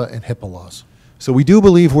both FERPA and HIPAA laws. So we do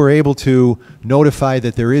believe we're able to notify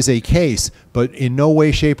that there is a case, but in no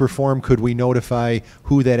way, shape, or form could we notify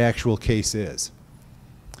who that actual case is.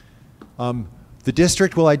 The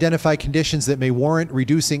district will identify conditions that may warrant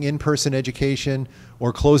reducing in-person education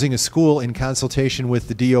or closing a school in consultation with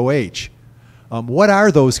the DOH. What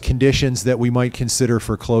are those conditions that we might consider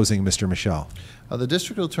for closing, Mr. Michel? The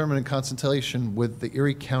district will determine in consultation with the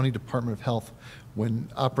Erie County Department of Health when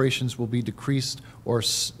operations will be decreased or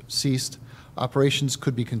ceased. Operations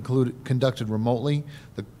could be conducted remotely.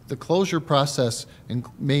 The closure process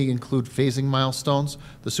may include phasing milestones.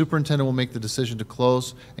 The superintendent will make the decision to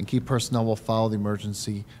close, and key personnel will follow the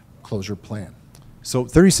emergency closure plan. So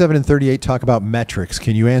 37 and 38 talk about metrics.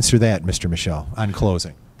 Can you answer that, Mr. Michel, on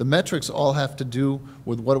closing? The metrics all have to do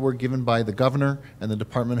with what were given by the governor and the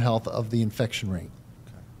Department of Health of the infection rate.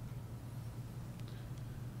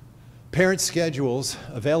 Parent schedules,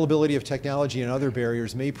 availability of technology, and other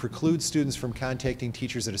barriers may preclude students from contacting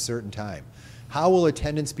teachers at a certain time. How will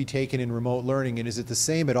attendance be taken in remote learning, and is it the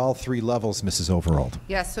same at all 3 levels, Mrs. Overholt?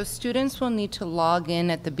 Yes, so students will need to log in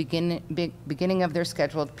at the beginning of their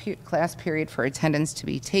scheduled class period for attendance to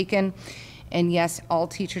be taken. And yes, all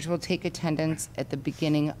teachers will take attendance at the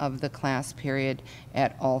beginning of the class period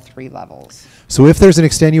at all 3 levels. So if there's an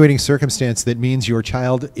extenuating circumstance that means your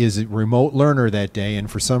child is a remote learner that day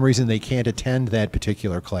and for some reason they can't attend that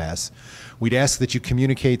particular class, we'd ask that you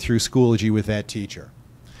communicate through Schoology with that teacher.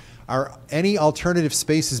 Are any alternative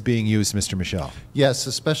spaces being used, Mr. Michel? Yes,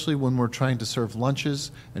 especially when we're trying to serve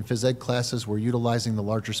lunches and phys ed classes, we're utilizing the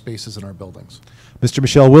larger spaces in our buildings. Mr.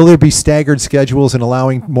 Michel, will there be staggered schedules and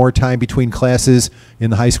allowing more time between classes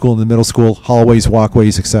in the high school and the middle school, hallways,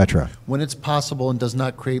 walkways, etc.? When it's possible and does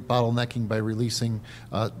not create bottlenecking by releasing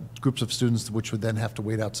groups of students which would then have to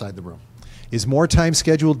wait outside the room. Is more time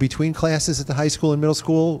scheduled between classes at the high school and middle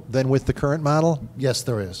school than with the current model? Yes,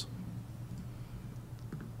 there is.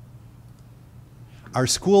 Are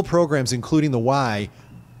school programs, including the Y,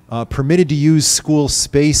 permitted to use school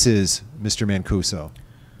spaces, Mr. Mancuso?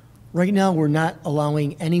 Right now, we're not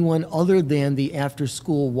allowing anyone other than the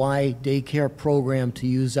after-school Y daycare program to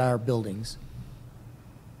use our buildings.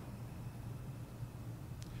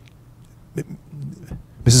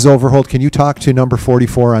 Mrs. Overholt, can you talk to number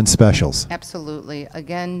 44 on specials? Absolutely.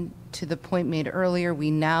 Again, to the point made earlier, we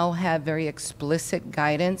now have very explicit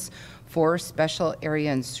guidance for special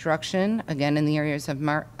area instruction, again, in the areas of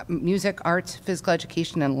music, arts, physical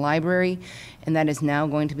education, and library, and that is now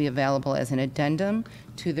going to be available as an addendum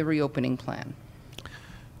to the reopening plan.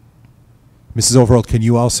 Mrs. Overholt, can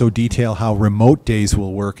you also detail how remote days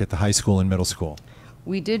will work at the high school and middle school?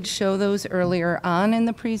 We did show those earlier on in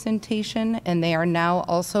the presentation, and they are now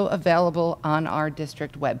also available on our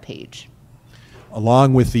district webpage.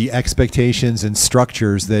 Along with the expectations and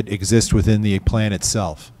structures that exist within the plan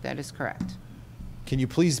itself. That is correct. Can you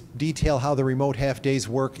please detail how the remote half-days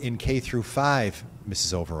work in K through 5,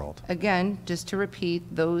 Mrs. Overholt? Again, just to repeat,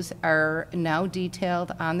 those are now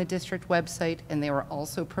detailed on the district website, and they were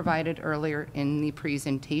also provided earlier in the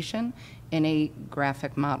presentation in a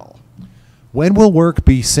graphic model. When will work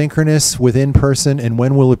be synchronous with in-person, and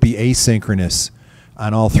when will it be asynchronous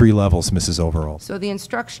on all 3 levels, Mrs. Overholt? So the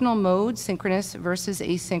instructional mode, synchronous versus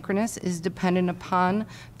asynchronous, is dependent upon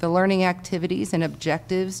the learning activities and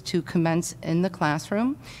objectives to commence in the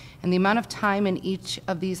classroom. And the amount of time in each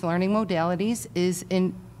of these learning modalities is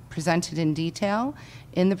presented in detail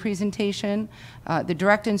in the presentation. The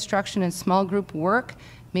direct instruction and small group work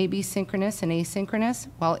may be synchronous and asynchronous,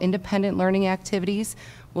 while independent learning activities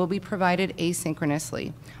will be provided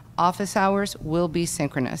asynchronously. Office hours will be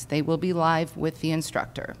synchronous. They will be live with the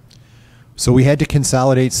instructor. So we had to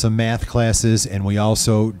consolidate some math classes, and we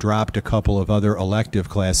also dropped a couple of other elective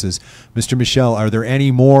classes. Mr. Michel, are there any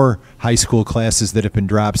more high school classes that have been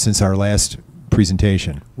dropped since our last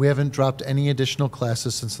presentation? We haven't dropped any additional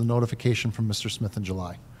classes since the notification from Mr. Smith in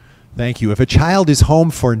July. Thank you. If a child is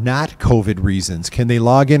home for not COVID reasons, can they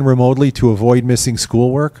log in remotely to avoid missing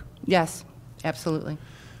schoolwork? Yes, absolutely.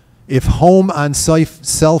 If home on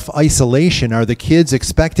self-isolation, are the kids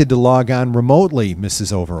expected to log on remotely,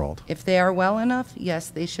 Mrs. Overholt? If they are well enough, yes,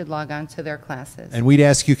 they should log on to their classes. And we'd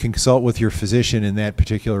ask you consult with your physician in that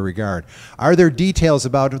particular regard. Are there details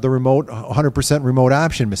about the remote, 100% remote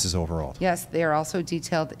option, Mrs. Overholt? Yes, they are also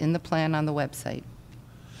detailed in the plan on the website.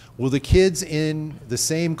 Will the kids in the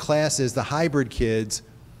same class as the hybrid kids,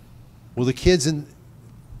 will the kids in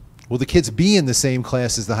Will the kids be in the same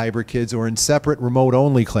class as the hybrid kids or in separate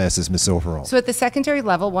remote-only classes, Ms. Overall? So at the secondary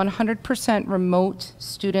level, 100% remote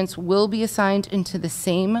students will be assigned into the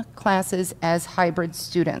same classes as hybrid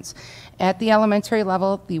students. At the elementary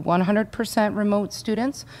level, the 100% remote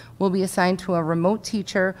students will be assigned to a remote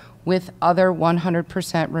teacher with other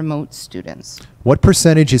 100% remote students. What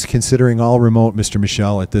percentage is considering all remote, Mr.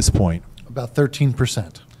 Michel, at this point? About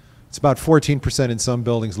 13%. It's about 14% in some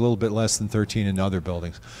buildings, a little bit less than 13 in other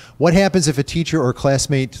buildings. What happens if a teacher or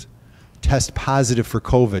classmate tests positive for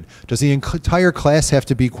COVID? Does the entire class have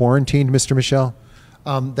to be quarantined, Mr. Michel?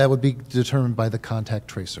 That would be determined by the contact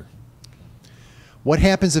tracer. What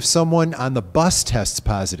happens if someone on the bus tests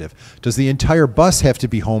positive? Does the entire bus have to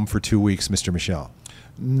be home for 2 weeks, Mr. Michel?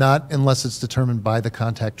 Not unless it's determined by the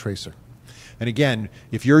contact tracer. And again,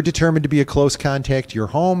 if you're determined to be a close contact, you're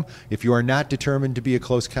home. If you are not determined to be a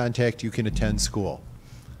close contact, you can attend school.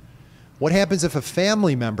 What happens if a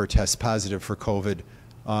family member tests positive for COVID?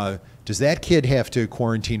 Does that kid have to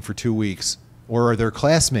quarantine for 2 weeks? Or are their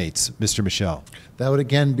classmates, Mr. Michel? That would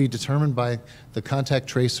again be determined by the contact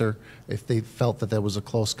tracer if they felt that there was a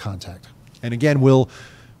close contact. And again, we'll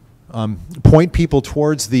point people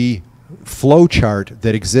towards the flow chart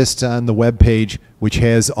that exists on the web page, which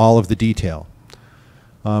has all of the detail.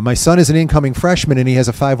 My son is an incoming freshman, and he has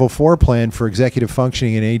a 504 plan for executive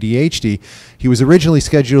functioning and ADHD. He was originally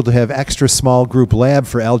scheduled to have extra small group lab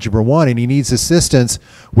for Algebra 1, and he needs assistance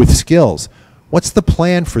with skills. What's the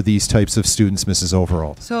plan for these types of students, Mrs.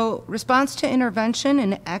 Overall? So response to intervention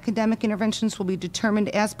and academic interventions will be determined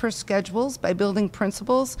as per schedules by building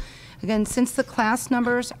principals. Again, since the class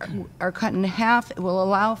numbers are cut in half, it will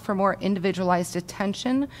allow for more individualized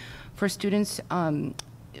attention for students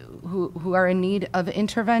who are in need of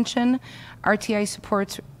intervention. RTI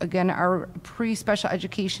supports, again, our pre-special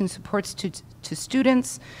education supports to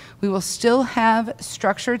students. We will still have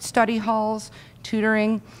structured study halls,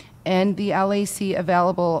 tutoring, and the LAC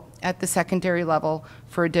available at the secondary level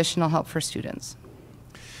for additional help for students.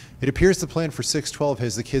 It appears the plan for 612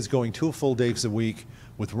 has the kids going 2 full days a week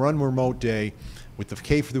with one remote day, with the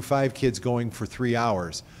K through 5 kids going for 3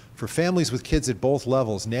 hours. For families with kids at both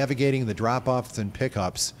levels, navigating the drop-offs and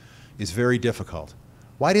pickups is very difficult.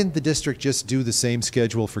 Why didn't the district just do the same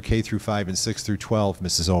schedule for K through 5 and 6 through 12,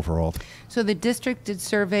 Mrs. Overall? So the district did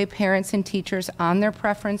survey parents and teachers on their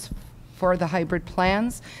preference for the hybrid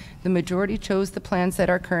plans. The majority chose the plans that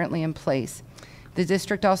are currently in place. The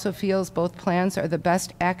district also feels both plans are the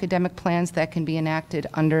best academic plans that can be enacted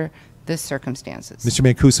under the circumstances. Mr.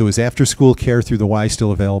 Mancuso, is after-school care through the Y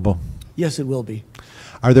still available? Yes, it will be.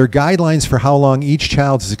 Are there guidelines for how long each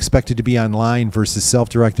child is expected to be online versus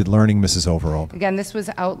self-directed learning, Mrs. Overall? Again, this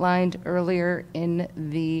was outlined earlier in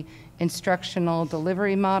the instructional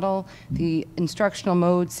delivery model. The instructional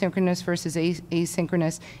mode, synchronous versus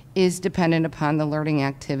asynchronous, is dependent upon the learning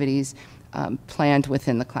activities planned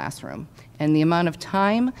within the classroom. And the amount of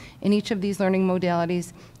time in each of these learning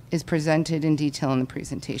modalities is presented in detail in the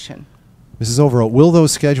presentation. Mrs. Overall, will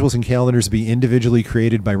those schedules and calendars be individually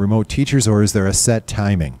created by remote teachers, or is there a set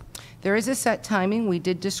timing? There is a set timing. We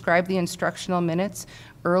did describe the instructional minutes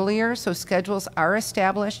earlier, so schedules are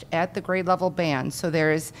established at the grade level band. So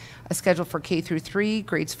there is a schedule for K through 3,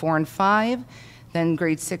 grades 4 and 5, then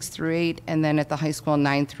grades 6 through 8, and then at the high school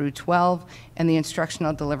 9 through 12, and the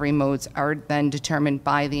instructional delivery modes are then determined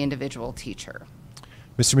by the individual teacher.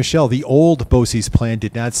 Mr. Michel, the old BOCES plan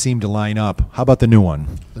did not seem to line up. How about the new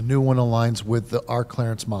one? The new one aligns with our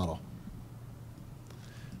Clarence model.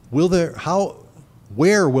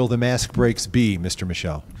 Where will the mask breaks be, Mr.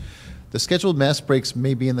 Michel? The scheduled mask breaks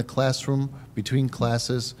may be in the classroom, between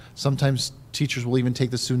classes. Sometimes teachers will even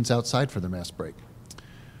take the students outside for their mask break.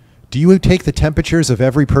 Do you take the temperatures of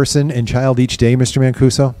every person and child each day, Mr.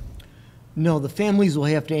 Mancuso? No, the families will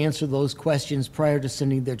have to answer those questions prior to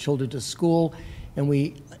sending their children to school, and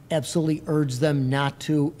we absolutely urge them not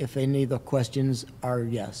to if any of the questions are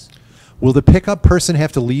yes. Will the pickup person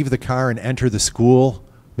have to leave the car and enter the school,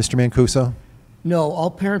 Mr. Mancuso? No,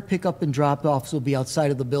 all parent pickup and drop-offs will be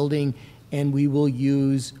outside of the building, and we will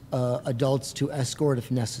use adults to escort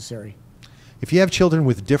if necessary. If you have children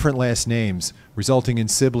with different last names, resulting in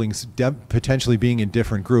siblings potentially being in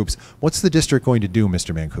different groups, what's the district going to do,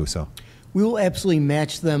 Mr. Mancuso? We will absolutely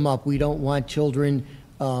match them up. We don't want children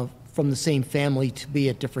from the same family to be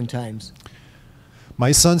at different times.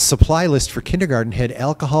 My son's supply list for kindergarten had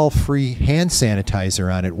alcohol-free hand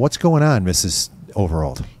sanitizer on it. What's going on, Mrs.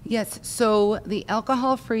 Overall? Yes, so the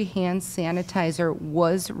alcohol-free hand sanitizer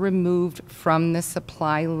was removed from the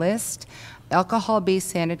supply list.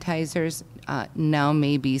 Alcohol-based sanitizers now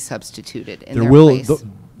may be substituted in their place.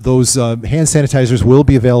 those hand sanitizers will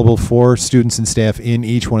be available for students and staff in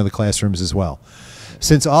each one of the classrooms as well.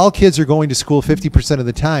 Since all kids are going to school 50% of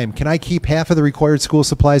the time, can I keep half of the required school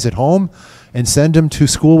supplies at home and send them to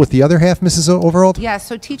school with the other half, Mrs. Overall? Yeah,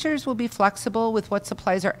 so teachers will be flexible with what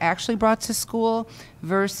supplies are actually brought to school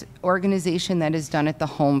versus organization that is done at the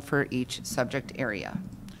home for each subject area.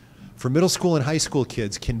 For middle school and high school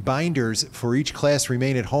kids, can binders for each class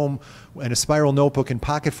remain at home and a spiral notebook and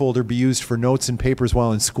pocket folder be used for notes and papers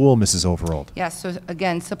while in school, Mrs. Overall? Yes, so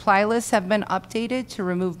again, supply lists have been updated to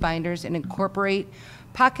remove binders and incorporate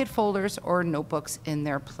pocket folders or notebooks in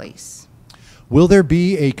their place. Will there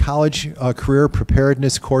be a college career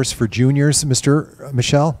preparedness course for juniors, Mr.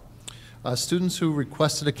 Michelle? Students who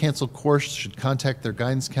requested a canceled course should contact their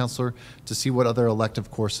guidance counselor to see what other elective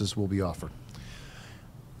courses will be offered.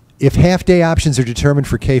 If half-day options are determined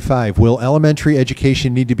for K-5, will elementary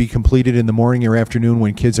education need to be completed in the morning or afternoon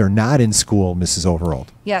when kids are not in school, Mrs. Overall?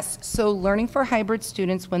 Yes, so learning for hybrid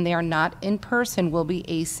students when they are not in person will be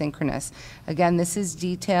asynchronous. Again, this is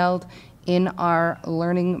detailed in our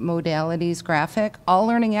learning modalities graphic. All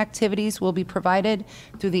learning activities will be provided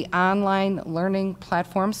through the online learning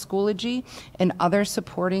platform Schoology and other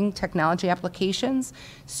supporting technology applications.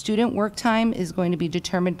 Student work time is going to be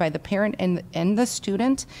determined by the parent and the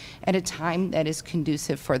student at a time that is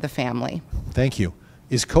conducive for the family. Thank you.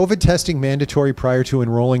 Is COVID testing mandatory prior to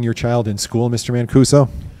enrolling your child in school, Mr. Mancuso?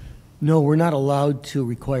 No, we're not allowed to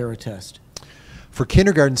require a test. For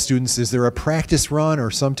kindergarten students, is there a practice run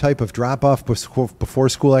or some type of drop-off before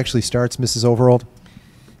school actually starts, Mrs. Overall?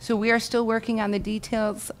 So we are still working on the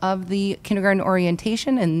details of the kindergarten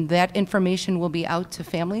orientation, and that information will be out to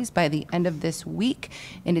families by the end of this week.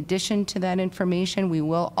 In addition to that information, we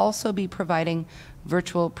will also be providing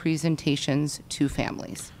virtual presentations to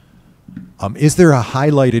families. Is there a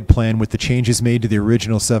highlighted plan with the changes made to the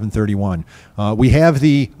original 731? We have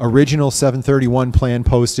the original 731 plan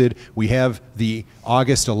posted. We have the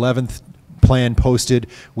August 11th plan posted.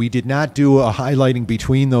 We did not do a highlighting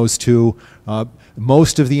between those two.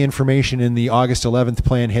 Most of the information in the August 11th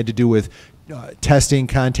plan had to do with testing,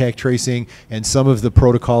 contact tracing, and some of the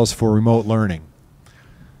protocols for remote learning.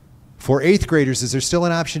 For 8th graders, is there still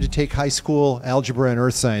an option to take high school algebra and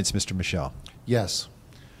earth science, Mr. Michelle? Yes.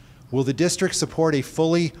 Will the district support a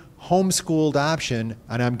fully homeschooled option,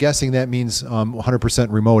 and I'm guessing that means 100%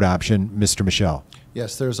 remote option, Mr. Michelle?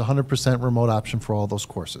 Yes, there's a 100% remote option for all those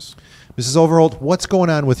courses. Mrs. Overall, what's going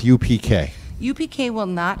on with UPK? UPK will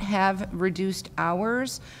not have reduced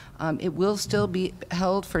hours. It will still be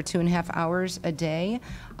held for 2.5 hours a day,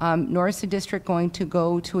 nor is the district going to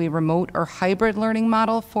go to a remote or hybrid learning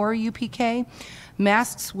model for UPK.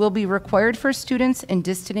 Masks will be required for students, and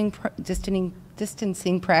distancing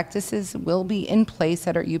practices will be in place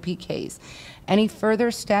at our UPKs. Any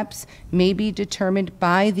further steps may be determined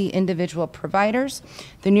by the individual providers.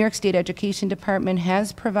 The New York State Education Department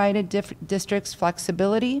has provided districts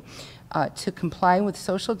flexibility to comply with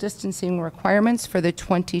social distancing requirements for the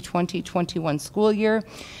 2020-21 school year.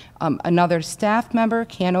 Another staff member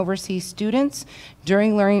can oversee students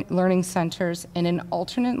during learning centers in an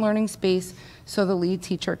alternate learning space so the lead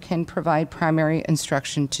teacher can provide primary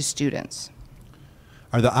instruction to students.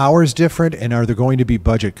 Are the hours different, and are there going to be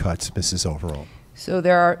budget cuts, Mrs. Overall? So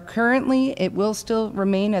there are currently, it will still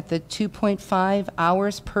remain at the 2.5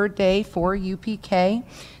 hours per day for UPK.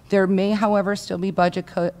 There may, however, still be budget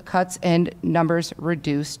cuts and numbers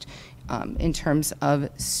reduced in terms of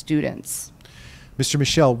students. Mr.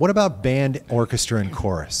 Michelle, what about band, orchestra, and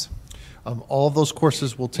chorus? All of those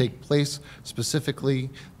courses will take place. Specifically,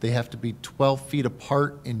 they have to be 12 feet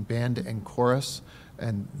apart in band and chorus,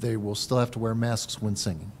 and they will still have to wear masks when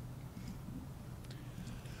singing.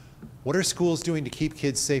 What are schools doing to keep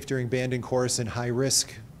kids safe during band and chorus and high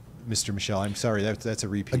risk, Mr. Michelle? I'm sorry, that's a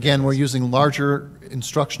repeat. Again, we're using larger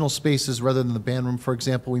instructional spaces rather than the band room. For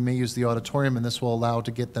example, we may use the auditorium, and this will allow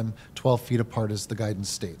to get them 12 feet apart as the guidance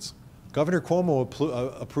states. Governor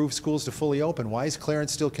Cuomo approved schools to fully open. Why is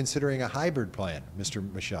Clarence still considering a hybrid plan, Mr.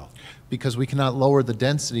 Michelle? Because we cannot lower the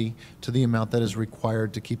density to the amount that is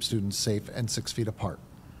required to keep students safe and 6 feet apart.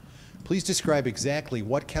 Please describe exactly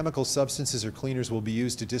what chemical substances or cleaners will be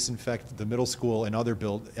used to disinfect the middle school and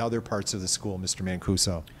other parts of the school, Mr.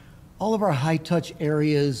 Mancuso. All of our high-touch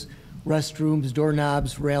areas, restrooms,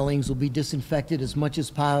 doorknobs, railings will be disinfected as much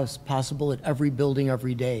as possible at every building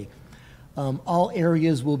every day. All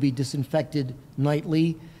areas will be disinfected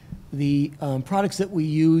nightly. The products that we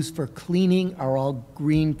use for cleaning are all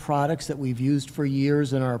green products that we've used for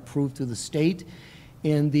years and are approved through the state.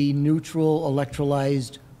 And the neutral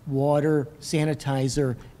electrolyzed water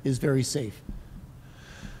sanitizer is very safe.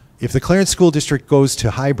 If the Clarence School District goes to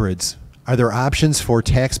hybrids, Are there options for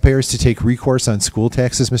taxpayers to take recourse on school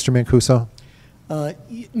taxes, Mr. Mancuso?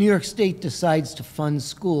 New York State decides to fund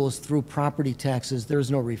schools through property taxes. There's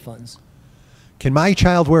no refunds. Can my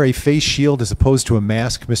child wear a face shield as opposed to a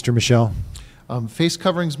mask, Mr. Michel? Face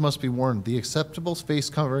coverings must be worn. The acceptable face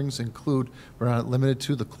coverings include, but are not limited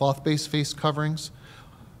to, the cloth-based face coverings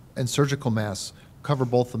and surgical masks. Cover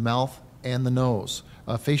both the mouth and the nose.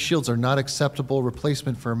 Face shields are not acceptable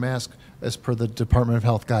replacement for a mask as per the Department of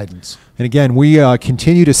Health guidance. And again, we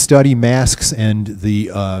continue to study masks and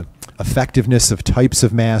the effectiveness of types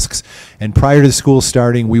of masks. And prior to the school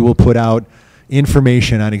starting, we will put out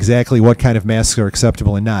information on exactly what kind of masks are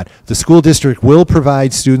acceptable and not. The school district will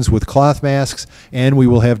provide students with cloth masks, and we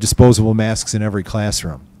will have disposable masks in every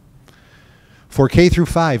classroom. For K through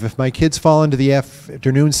 5, if my kids fall into the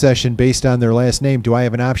afternoon session based on their last name, do I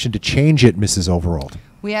have an option to change it, Mrs. Overold?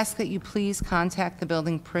 We ask that you please contact the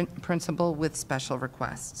building principal with special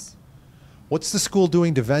requests. What's the school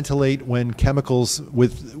doing to ventilate when chemicals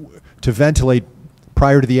to ventilate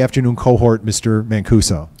prior to the afternoon cohort, Mr.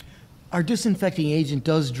 Mancuso? Our disinfecting agent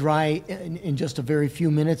does dry in just a very few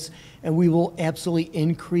minutes, and we will absolutely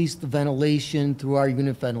increase the ventilation through our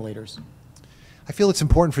unit ventilators. I feel it's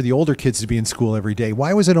important for the older kids to be in school every day.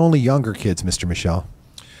 Why was it only younger kids, Mr. Michel?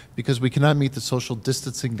 Because we cannot meet the social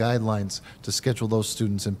distancing guidelines to schedule those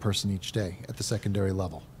students in person each day at the secondary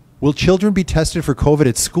level. Will children be tested for COVID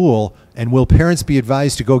at school, and will parents be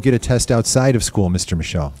advised to go get a test outside of school, Mr.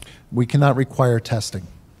 Michel? We cannot require testing.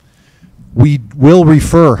 We will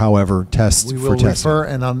refer, however, tests We for will testing. refer,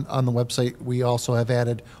 and on the website, we also have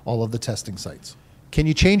added all of the testing sites. Can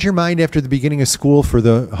you change your mind after the beginning of school for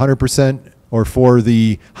the 100% or for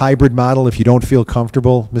the hybrid model if you don't feel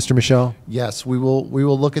comfortable, Mr. Michel? Yes, we will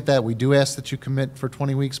look at that. We do ask that you commit for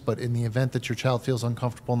 20 weeks, but in the event that your child feels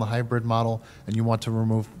uncomfortable in the hybrid model and you want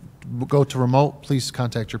to go to remote, please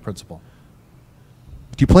contact your principal.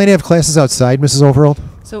 Do you plan to have classes outside, Mrs. Overold?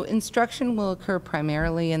 So instruction will occur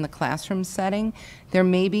primarily in the classroom setting. There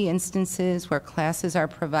may be instances where classes are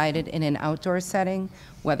provided in an outdoor setting,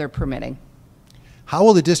 weather permitting. How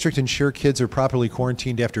will the district ensure kids are properly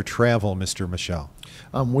quarantined after travel, Mr. Michel?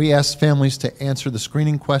 We ask families to answer the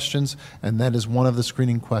screening questions, and that is one of the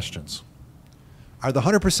screening questions. Are the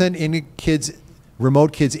 100%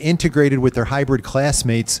 remote kids integrated with their hybrid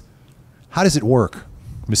classmates? How does it work,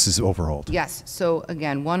 Mrs. Overholt? Yes, so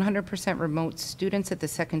again, 100% remote students at the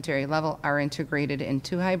secondary level are integrated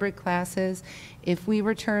into hybrid classes. If we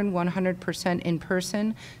return 100% in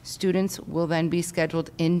person, students will then be scheduled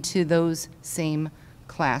into those same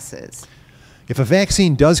classes. If a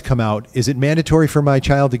vaccine does come out, is it mandatory for my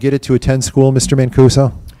child to get it to attend school, Mr.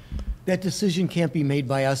 Mancuso? That decision can't be made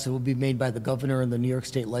by us. It will be made by the governor and the New York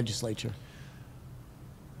State Legislature.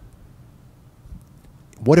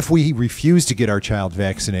 What if we refuse to get our child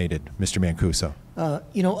vaccinated, Mr. Mancuso?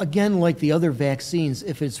 Again, like the other vaccines,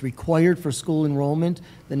 if it's required for school enrollment,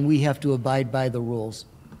 then we have to abide by the rules.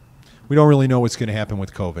 We don't really know what's going to happen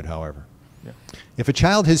with COVID, however. Yeah. If a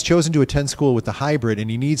child has chosen to attend school with the hybrid and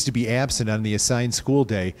he needs to be absent on the assigned school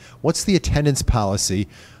day, what's the attendance policy?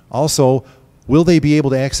 Also, will they be able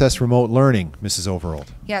to access remote learning, Mrs. Overold?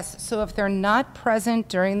 Yes, so if they're not present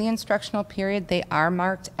during the instructional period, they are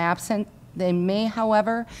marked absent. They may,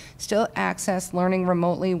 however, still access learning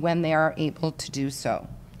remotely when they are able to do so.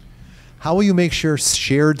 How will you make sure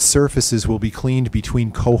shared surfaces will be cleaned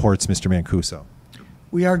between cohorts, Mr. Mancuso?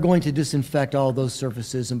 We are going to disinfect all those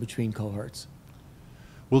surfaces in between cohorts.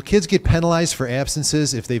 Will kids get penalized for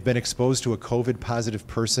absences if they've been exposed to a COVID-positive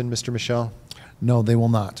person, Mr. Michel? No, they will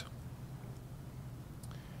not.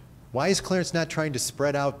 Why is Clarence not trying to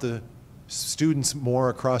spread out the students more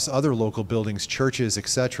across other local buildings, churches,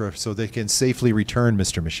 etc., so they can safely return,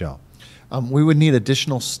 Mr. Michel? We would need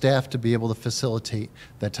additional staff to be able to facilitate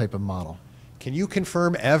that type of model. Can you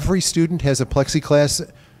confirm every student has a plexiglass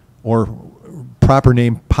or proper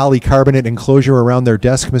name polycarbonate enclosure around their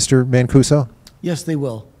desk, Mr. Mancuso? Yes, they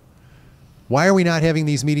will. Why are we not having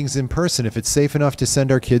these meetings in person if it's safe enough to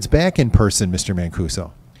send our kids back in person, Mr.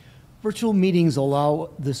 Mancuso? Virtual meetings allow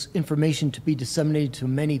this information to be disseminated to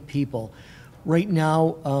many people. Right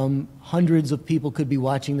now, hundreds of people could be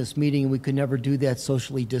watching this meeting, and we could never do that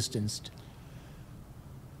socially distanced.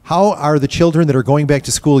 How are the children that are going back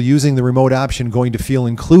to school using the remote option going to feel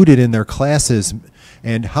included in their classes?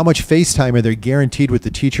 And how much FaceTime are they guaranteed with the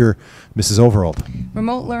teacher, Mrs. Overholt?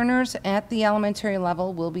 Remote learners at the elementary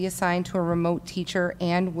level will be assigned to a remote teacher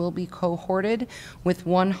and will be cohorted with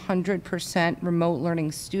 100% remote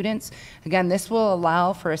learning students. Again, this will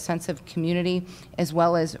allow for a sense of community as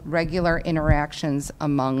well as regular interactions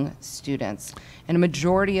among students. And a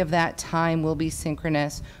majority of that time will be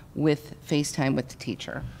synchronous with FaceTime with the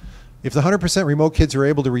teacher. If the 100% remote kids are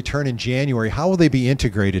able to return in January, how will they be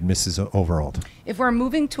integrated, Mrs. Overald? If we're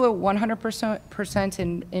moving to a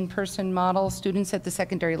 100% in-person model, students at the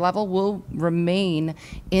secondary level will remain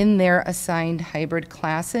in their assigned hybrid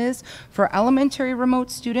classes. For elementary remote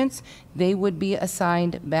students, they would be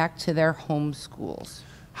assigned back to their home schools.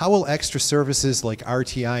 How will extra services like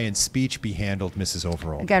RTI and speech be handled, Mrs.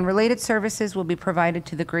 Overall? Again, related services will be provided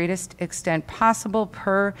to the greatest extent possible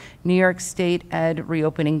per New York State Ed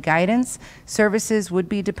reopening guidance. Services would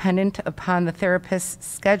be dependent upon the therapist's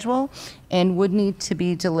schedule and would need to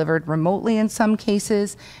be delivered remotely in some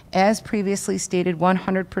cases. As previously stated,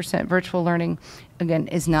 100% virtual learning, again,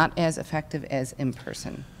 is not as effective as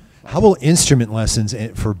in-person. How will instrument lessons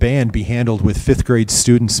for band be handled with 5th grade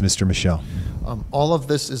students, Mr. Michel? All of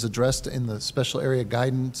this is addressed in the special area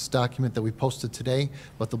guidance document that we posted today,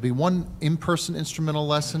 but there'll be one in-person instrumental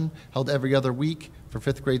lesson held every other week for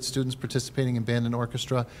 5th grade students participating in band and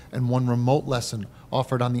orchestra, and one remote lesson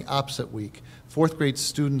offered on the opposite week. 4th grade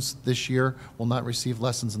students this year will not receive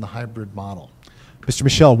lessons in the hybrid model. Mr.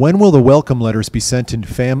 Michel, when will the welcome letters be sent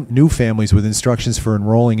to new families with instructions for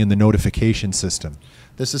enrolling in the notification system?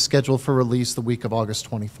 This is scheduled for release the week of August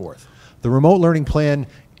 24th. The remote learning plan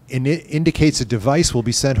indicates a device will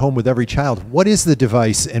be sent home with every child. What is the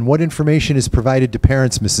device and what information is provided to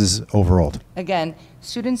parents, Mrs. Overald? Again,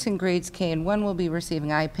 students in grades K and 1 will be receiving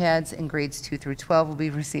iPads, and grades 2 through 12 will be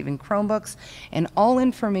receiving Chromebooks, and all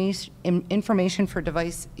information for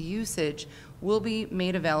device usage will be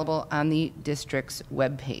made available on the district's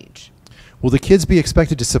webpage. Will the kids be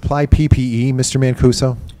expected to supply PPE, Mr.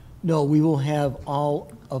 Mancuso? No, we will have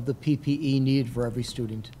all of the PPE needed for every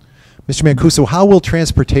student. Mr. Mancuso, how will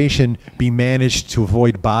transportation be managed to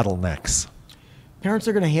avoid bottlenecks? Parents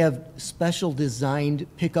are going to have special designed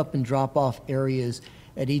pick-up and drop-off areas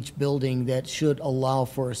at each building that should allow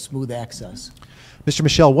for a smooth access. Mr.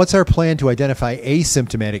 Michel, what's our plan to identify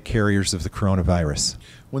asymptomatic carriers of the coronavirus?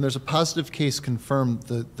 When there's a positive case confirmed,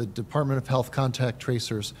 the Department of Health contact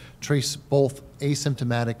tracers trace both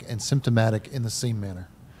asymptomatic and symptomatic in the same manner.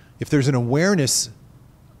 If there's an awareness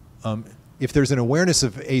of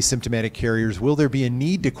asymptomatic carriers, will there be a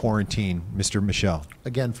need to quarantine, Mr. Michel?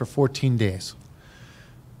 Again, for 14 days.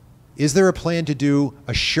 Is there a plan to do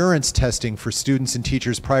assurance testing for students and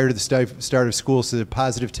teachers prior to the start of school so that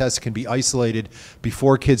positive tests can be isolated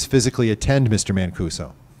before kids physically attend, Mr.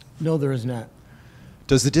 Mancuso? No, there is not.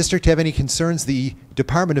 Does the district have any concerns the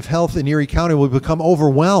Department of Health in Erie County will become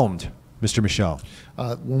overwhelmed, Mr. Michel?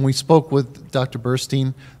 When we spoke with Dr.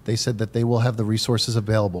 Burstein, they said that they will have the resources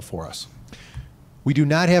available for us. We do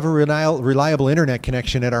not have a reliable internet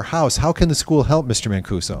connection at our house. How can the school help, Mr.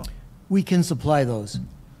 Mancuso? We can supply those.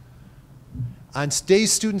 On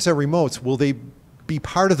days students are remotes, will they be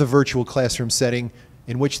part of the virtual classroom setting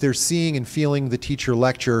in which they're seeing and feeling the teacher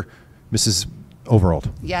lecture, Mrs. Overald?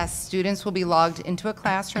 Yes, students will be logged into a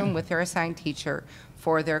classroom with their assigned teacher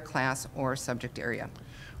for their class or subject area.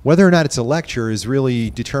 Whether or not it's a lecture is really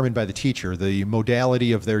determined by the teacher. The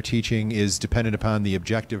modality of their teaching is dependent upon the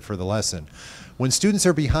objective for the lesson. When students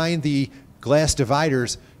are behind the glass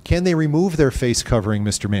dividers, can they remove their face covering,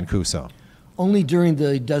 Mr. Mancuso? Only during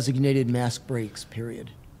the designated mask breaks period.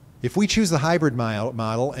 If we choose the hybrid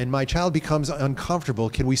model and my child becomes uncomfortable,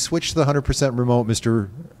 can we switch to the 100% remote, Mr.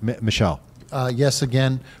 Michel? Yes,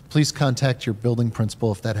 again, please contact your building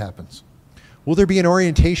principal if that happens. Will there be an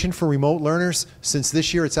orientation for remote learners since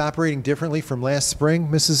this year it's operating differently from last spring,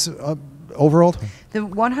 Mrs. Overald? The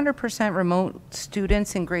 100% remote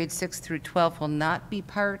students in grades 6 through 12 will not be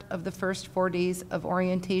part of the first 4 days of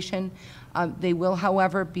orientation. They will,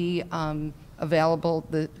 however, be available.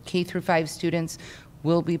 The K through 5 students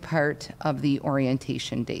will be part of the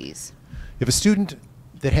orientation days. If a student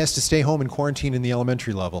that has to stay home and quarantine in the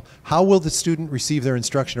elementary level, how will the student receive their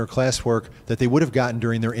instruction or classwork that they would have gotten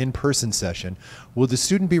during their in-person session? Will the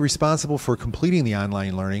student be responsible for completing the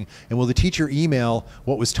online learning, and will the teacher email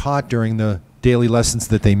what was taught during the daily lessons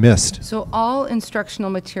that they missed? So all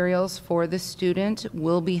instructional materials for the student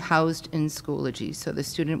will be housed in Schoology. So the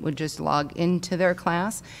student would just log into their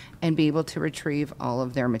class and be able to retrieve all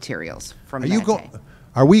of their materials from that day.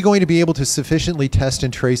 Are we going to be able to sufficiently test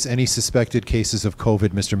and trace any suspected cases of COVID,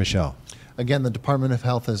 Mr. Michel? Again, the Department of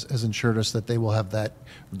Health has assured us that they will have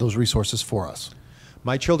those resources for us.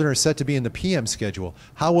 My children are set to be in the PM schedule.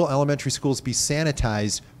 How will elementary schools be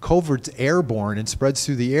sanitized? COVID's airborne and spreads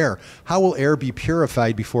through the air. How will air be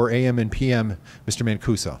purified before AM and PM, Mr.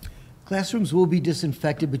 Mancuso? Classrooms will be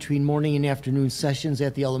disinfected between morning and afternoon sessions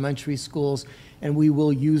at the elementary schools, and we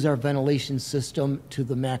will use our ventilation system to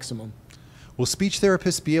the maximum. Will speech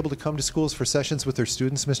therapists be able to come to schools for sessions with their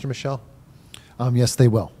students, Mr. Michel? Yes, they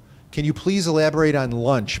will. Can you please elaborate on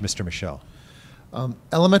lunch, Mr. Michel?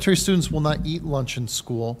 Elementary students will not eat lunch in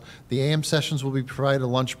school. The AM sessions will be provided a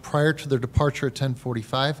lunch prior to their departure at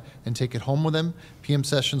 10:45 and take it home with them. PM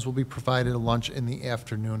sessions will be provided a lunch in the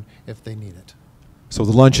afternoon if they need it. So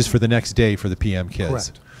the lunch is for the next day for the PM kids?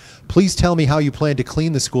 Correct. Please tell me how you plan to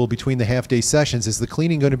clean the school between the half-day sessions. Is the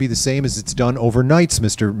cleaning going to be the same as it's done overnights,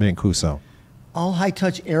 Mr. Mancuso? All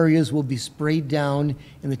high-touch areas will be sprayed down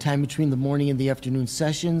in the time between the morning and the afternoon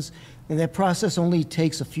sessions, and that process only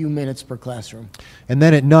takes a few minutes per classroom. And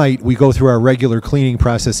then at night, we go through our regular cleaning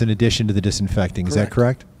process in addition to the disinfecting. Is that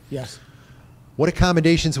correct? Yes. What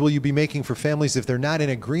accommodations will you be making for families if they're not in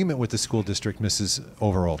agreement with the school district, Mrs.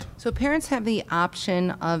 Overholt? So parents have the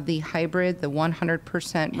option of the hybrid, the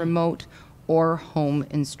 100% remote, or home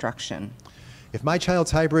instruction. If my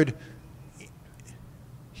child's hybrid,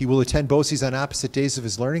 he will attend BOCES on opposite days of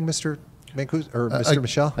his learning, Mr. Mancuso, or Mr.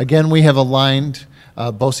 Michel? Again, we have aligned,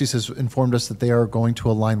 BOCES has informed us that they are going to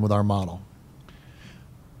align with our model.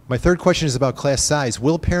 My third question is about class size.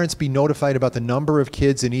 Will parents be notified about the number of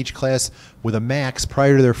kids in each class with a max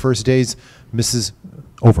prior to their first days, Mrs.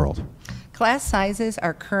 Overholt? Class sizes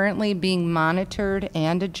are currently being monitored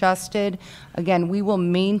and adjusted. Again, we will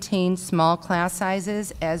maintain small class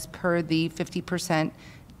sizes as per the 50%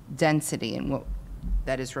 density and what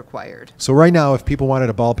that is required. So right now, if people wanted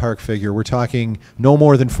a ballpark figure, we're talking no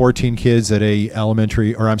more than 14 kids at a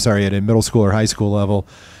elementary, or I'm sorry, at a middle school or high school level,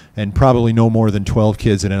 and probably no more than 12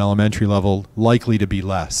 kids at an elementary level, likely to be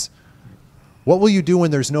less. What will you do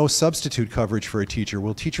when there's no substitute coverage for a teacher?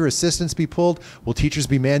 Will teacher assistants be pulled? Will teachers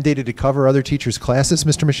be mandated to cover other teachers' classes,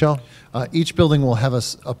 Mr. Michel? Each building will have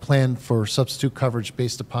a plan for substitute coverage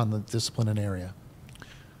based upon the discipline and area.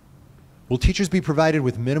 Will teachers be provided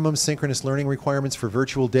with minimum synchronous learning requirements for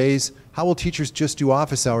virtual days? How will teachers just do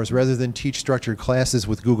office hours rather than teach structured classes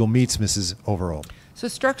with Google Meets, Mrs. Overholt? So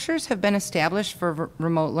structures have been established for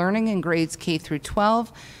remote learning in grades K through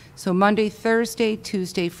 12. So Monday, Thursday,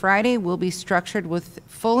 Tuesday, Friday will be structured with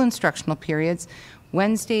full instructional periods.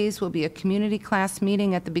 Wednesdays will be a community class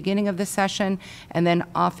meeting at the beginning of the session, and then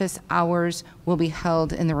office hours will be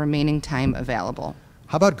held in the remaining time available.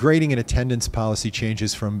 How about grading and attendance policy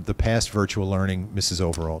changes from the past virtual learning, Mrs.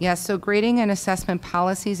 Overholt? Yes, so grading and assessment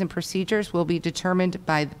policies and procedures will be determined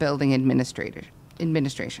by the building administration.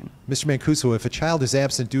 Mr. Mancuso, if a child is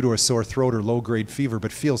absent due to a sore throat or low-grade fever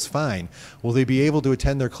but feels fine, will they be able to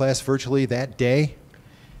attend their class virtually that day?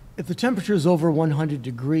 If the temperature is over 100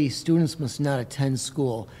 degrees, students must not attend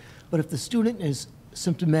school. But if the student is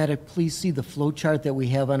symptomatic, please see the flow chart that we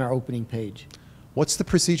have on our opening page. What's the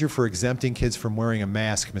procedure for exempting kids from wearing a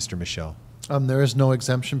mask, Mr. Michel? There is no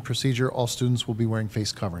exemption procedure. All students will be wearing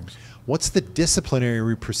face coverings. What's the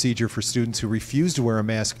disciplinary procedure for students who refuse to wear a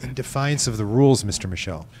mask in defiance of the rules, Mr.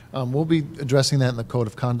 Michel? We'll be addressing that in the code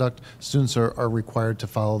of conduct. Students are required to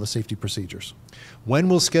follow the safety procedures. When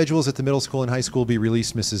will schedules at the middle school and high school be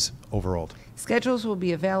released, Mrs. Overholt? Schedules will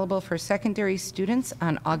be available for secondary students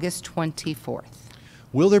on August 24th.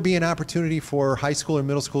 Will there be an opportunity for high school or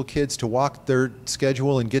middle school kids to walk their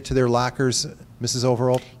schedule and get to their lockers, Mrs.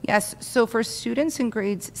 Overholt? Yes, so for students in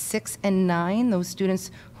grades 6 and 9, those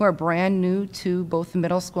students who are brand new to both the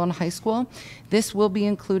middle school and high school, this will be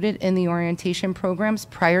included in the orientation programs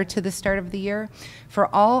prior to the start of the year.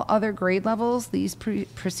 For all other grade levels, these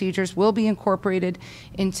procedures will be incorporated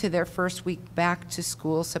into their first week back to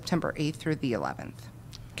school, September 8th through the 11th.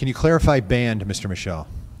 Can you clarify band, Mr. Michel?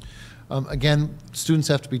 Again, students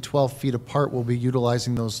have to be 12 feet apart. We'll be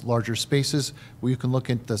utilizing those larger spaces. You can look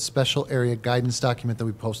at the special area guidance document that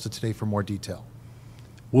we posted today for more detail.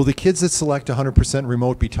 Will the kids that select 100%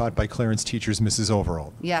 remote be taught by Clarence teachers, Mrs.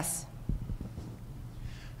 Overholt? Yes.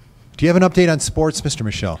 Do you have an update on sports, Mr.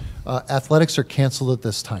 Michel? Athletics are canceled at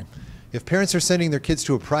this time. If parents are sending their kids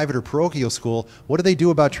to a private or parochial school, what do they do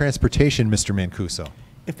about transportation, Mr. Mancuso?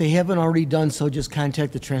 If they haven't already done so, just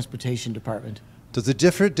contact the transportation department. Does the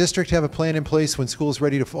district have a plan in place when school is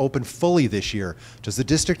ready to open fully this year? Does the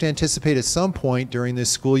district anticipate at some point during this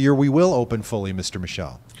school year we will open fully, Mr.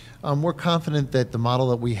 Michel? We're confident that the model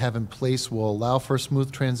that we have in place will allow for a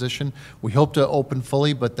smooth transition. We hope to open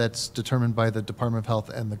fully, but that's determined by the Department of Health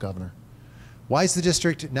and the governor. Why has the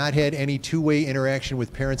district not had any two-way interaction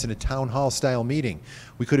with parents in a town hall style meeting?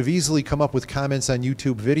 We could have easily come up with comments on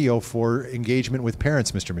YouTube video for engagement with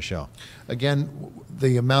parents, Mr. Michel. Again,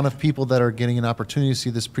 the amount of people that are getting an opportunity to see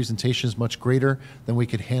this presentation is much greater than we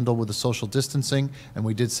could handle with the social distancing, and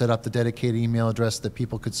we did set up the dedicated email address that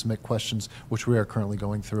people could submit questions, which we are currently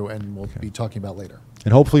going through and we'll be talking about later.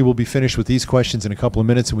 And hopefully we'll be finished with these questions in a couple of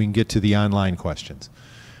minutes and we can get to the online questions.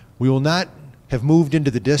 We will not have moved into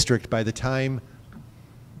the district by the time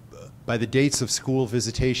by the dates of school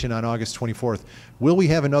visitation on August 24th. Will we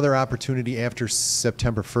have another opportunity after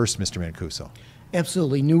September 1st, Mr. Mancuso?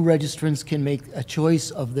 Absolutely. New registrants can make a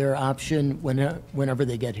choice of their option whenever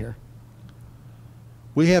they get here.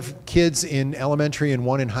 We have kids in elementary and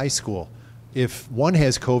one in high school. If one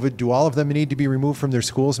has COVID, do all of them need to be removed from their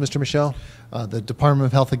schools, Mr. Michel? The Department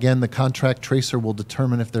of Health, again, the contact tracer will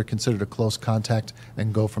determine if they're considered a close contact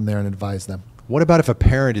and go from there and advise them. What about if a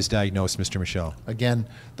parent is diagnosed, Mr. Michel? Again,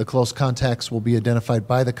 the close contacts will be identified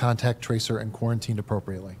by the contact tracer and quarantined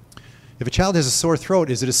appropriately. If a child has a sore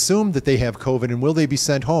throat, is it assumed that they have COVID and will they be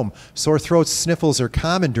sent home? Sore throats, sniffles are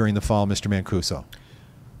common during the fall, Mr. Mancuso.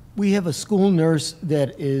 We have a school nurse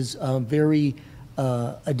that is very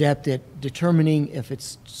adept at determining if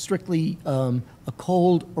it's strictly a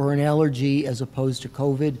cold or an allergy as opposed to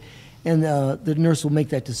COVID, and the nurse will make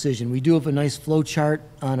that decision. We do have a nice flow chart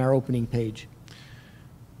on our opening page.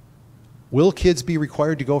 Will kids be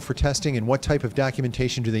required to go for testing, and what type of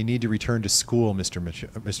documentation do they need to return to school, Mr.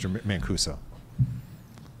 Mancuso?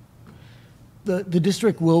 The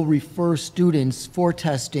district will refer students for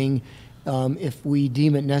testing if we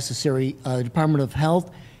deem it necessary. The Department of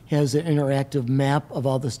Health has an interactive map of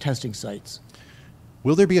all the testing sites.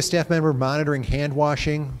 Will there be a staff member monitoring hand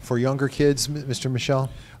washing for younger kids, Mr. Michel?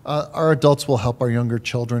 Our adults will help our younger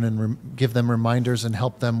children and give them reminders and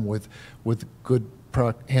help them with good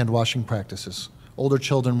hand washing practices. Older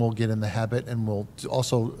children will get in the habit, and we'll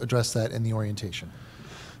also address that in the orientation.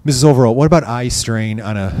 Mrs. Overall, what about eye strain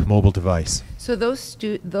on a mobile device? So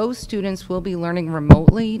those students will be learning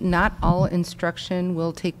remotely. Not all instruction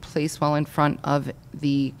will take place while in front of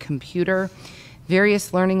the computer.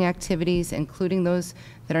 Various learning activities, including those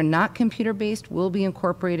that are not computer-based, will be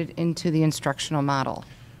incorporated into the instructional model.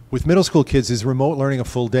 With middle school kids, is remote learning a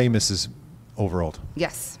full day, Mrs. Overall?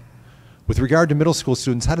 Yes. With regard to middle school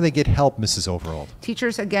students, how do they get help, Mrs. Overall?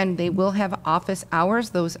 Teachers, again, they will have office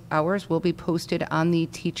hours. Those hours will be posted on the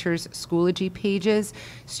teachers' Schoology pages.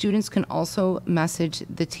 Students can also message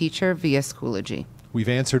the teacher via Schoology. We've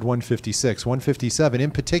answered 156. 157,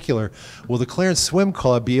 in particular, will the Clarence Swim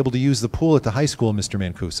Club be able to use the pool at the high school, Mr.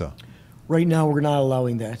 Mancuso? Right now, we're not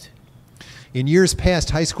allowing that. In years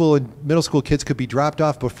past, high school and middle school kids could be dropped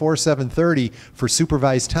off before 7:30 for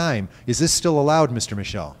supervised time. Is this still allowed, Mr.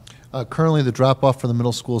 Michel? Currently, the drop-off for the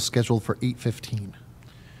middle school is scheduled for 8:15.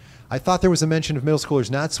 I thought there was a mention of middle schoolers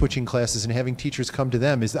not switching classes and having teachers come to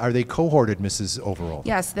them. Are they cohorted, Mrs. Overall?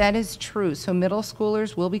 Yes, that is true. So middle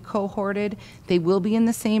schoolers will be cohorted. They will be in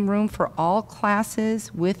the same room for all classes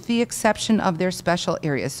with the exception of their special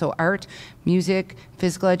areas. So art, music,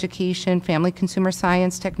 physical education, family consumer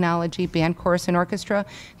science, technology, band, chorus, and orchestra,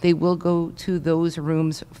 they will go to those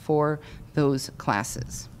rooms for those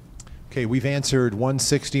classes. Okay, we've answered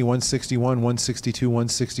 160, 161, 162,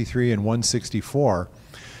 163, and 164.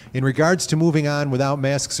 In regards to moving on without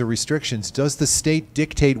masks or restrictions, does the state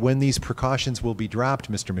dictate when these precautions will be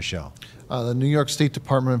dropped, Mr. Michel? The New York State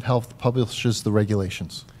Department of Health publishes the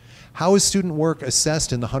regulations. How is student work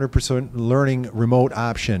assessed in the 100% learning remote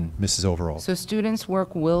option, Mrs. Overall? So students'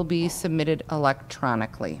 work will be submitted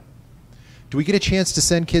electronically. Do we get a chance to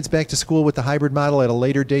send kids back to school with the hybrid model at a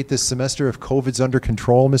later date this semester if COVID's under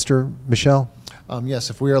control, Mr. Michel? Yes,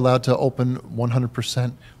 if we are allowed to open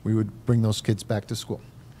 100%, we would bring those kids back to school.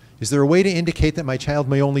 Is there a way to indicate that my child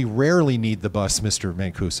may only rarely need the bus, Mr.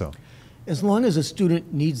 Mancuso? As long as a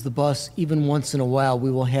student needs the bus, even once in a while,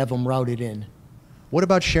 we will have them routed in. What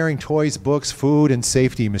about sharing toys, books, food, and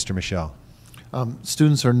safety, Mr. Michel?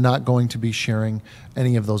 Students are not going to be sharing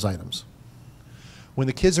any of those items. When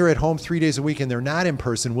the kids are at home 3 days a week and they're not in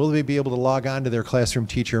person, will they be able to log on to their classroom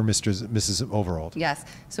teacher, Mrs. Overall? Yes.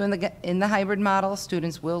 So in the hybrid model,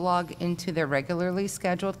 students will log into their regularly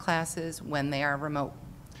scheduled classes when they are remote.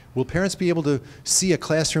 Will parents be able to see a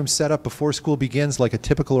classroom setup before school begins like a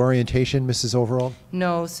typical orientation, Mrs. Overall?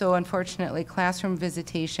 No. So unfortunately, classroom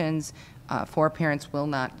visitations for parents will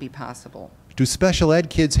not be possible. Do special ed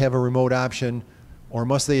kids have a remote option, or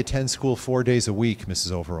must they attend school 4 days a week,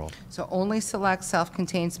 Mrs. Overall? So only select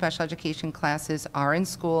self-contained special education classes are in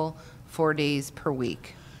school 4 days per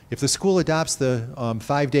week. If the school adopts the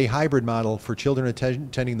 5-day hybrid model for children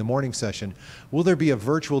attending the morning session, will there be a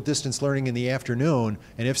virtual distance learning in the afternoon?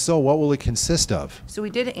 And if so, what will it consist of? So we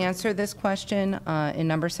did answer this question in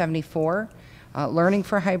number 74. Learning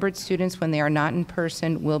for hybrid students when they are not in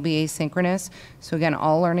person will be asynchronous. So again,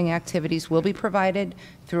 all learning activities will be provided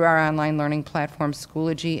through our online learning platform,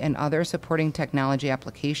 Schoology, and other supporting technology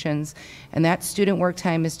applications. And that student work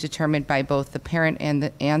time is determined by both the parent and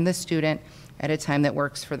the student at a time that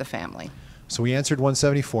works for the family. So we answered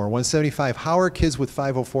 174. 175, how are kids with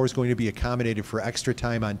 504s going to be accommodated for extra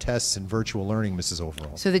time on tests and virtual learning, Mrs.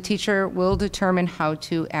 Overall? So the teacher will determine how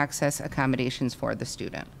to access accommodations for the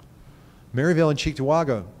student. Maryville and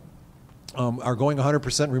Cheektowaga are going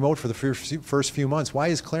 100% remote for the first few months. Why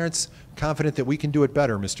is Clarence confident that we can do it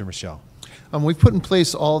better, Mr. Michelle? We've put in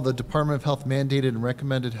place all the Department of Health mandated and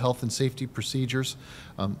recommended health and safety procedures.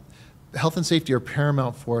 Health and safety are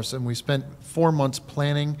paramount for us, and we spent 4 months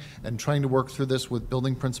planning and trying to work through this with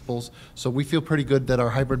building principals. So we feel pretty good that our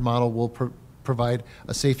hybrid model will provide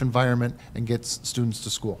a safe environment and get students to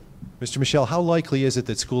school. Mr. Michelle, how likely is it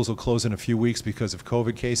that schools will close in a few weeks because of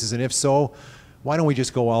COVID cases? And if so, why don't we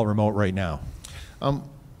just go all remote right now?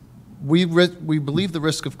 We believe the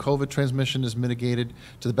risk of COVID transmission is mitigated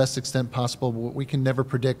to the best extent possible, but we can never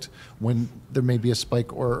predict when there may be a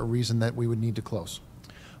spike or a reason that we would need to close.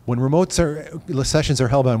 When remote sessions are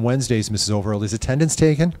held on Wednesdays, Mrs. Overall, is attendance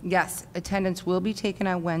taken? Yes, attendance will be taken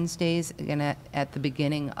on Wednesdays, again, at the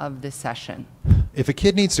beginning of the session. If a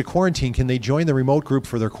kid needs to quarantine, can they join the remote group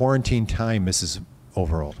for their quarantine time, Mrs.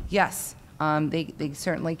 Overall? Yes, they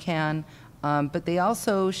certainly can, but they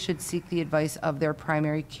also should seek the advice of their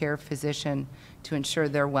primary care physician to ensure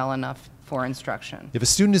they're well enough for instruction. If a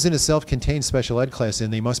student is in a self-contained special ed class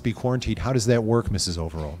and they must be quarantined, how does that work, Mrs.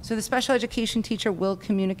 Overall? So the special education teacher will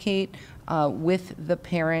communicate with the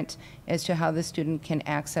parent as to how the student can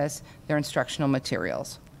access their instructional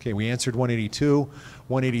materials. Okay, we answered 182.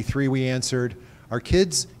 183 we answered. Are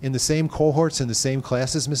kids in the same cohorts in the same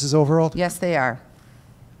classes, Mrs. Overall? Yes, they are.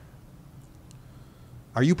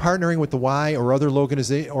 Are you partnering with the Y or other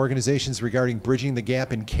organizations regarding bridging the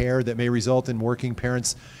gap in care that may result in working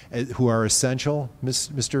parents who are essential,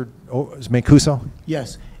 Mr. Mancuso?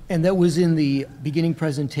 Yes, and that was in the beginning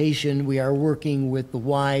presentation. We are working with the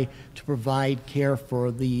Y to provide care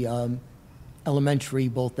for the elementary,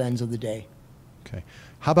 both ends of the day. Okay.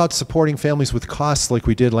 How about supporting families with costs like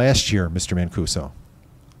we did last year, Mr. Mancuso?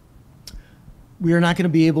 We are not going to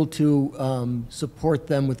be able to support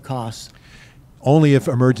them with costs. Only if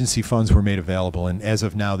emergency funds were made available, and as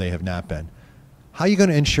of now, they have not been. How are you going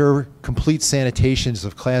to ensure complete sanitations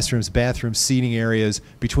of classrooms, bathrooms, seating areas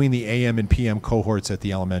between the AM and PM cohorts at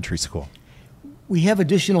the elementary school? We have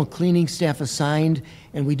additional cleaning staff assigned,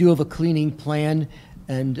 and we do have a cleaning plan,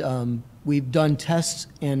 and we've done tests,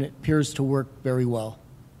 and it appears to work very well.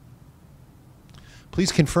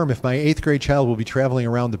 Please confirm if my 8th grade child will be traveling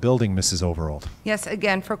around the building, Mrs. Overall. Yes,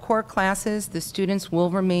 again, for core classes, the students will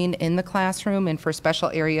remain in the classroom, and for special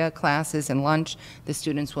area classes and lunch, the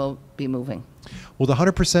students will be moving. Will the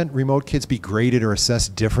 100% remote kids be graded or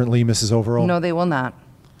assessed differently, Mrs. Overall? No, they will not.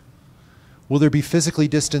 Will there be physically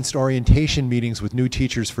distanced orientation meetings with new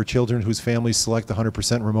teachers for children whose families select the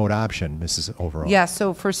 100% remote option, Mrs. Overall? Yes,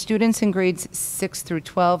 so for students in grades 6 through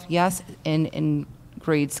 12, yes, in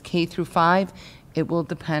grades K through 5, it will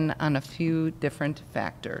depend on a few different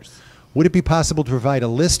factors. Would it be possible to provide a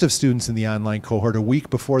list of students in the online cohort a week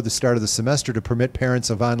before the start of the semester to permit parents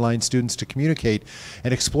of online students to communicate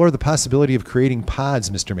and explore the possibility of creating pods,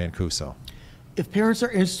 Mr. Mancuso? If parents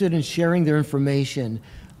are interested in sharing their information,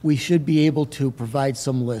 we should be able to provide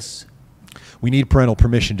some lists. We need parental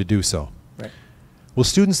permission to do so. Right. Will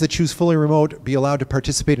students that choose fully remote be allowed to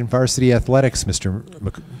participate in varsity athletics,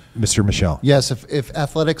 Mr. Michelle? Yes, if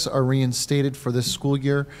athletics are reinstated for this school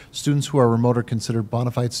year, students who are remote are considered bona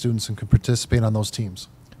fide students and can participate on those teams.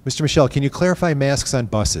 Mr. Michelle, can you clarify masks on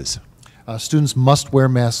buses? Students must wear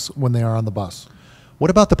masks when they are on the bus. What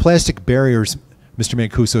about the plastic barriers, Mr.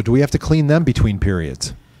 Mancuso? Do we have to clean them between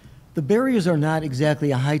periods? The barriers are not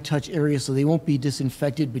exactly a high-touch area, so they won't be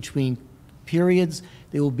disinfected between periods.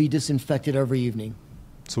 They will be disinfected every evening.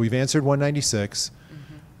 So we've answered 196.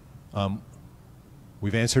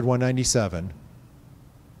 We've answered 197.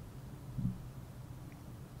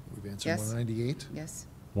 We've answered Yes. 198. Yes.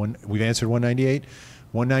 We've answered 198.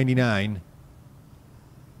 199.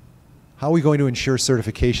 How are we going to ensure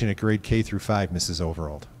certification at grade K through 5, Mrs.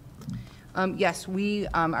 Overall? Yes, we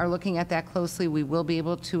are looking at that closely. We will be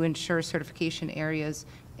able to ensure certification areas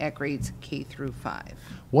at grades K through 5.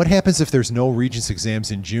 What happens if there's no Regents exams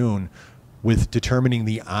in June with determining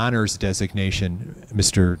the honors designation,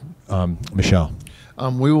 Mr. Michelle?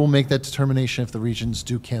 We will make that determination if the Regents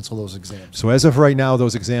do cancel those exams. So as of right now,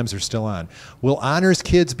 those exams are still on. Will honors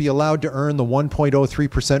kids be allowed to earn the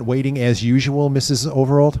 1.03% weighting as usual, Mrs.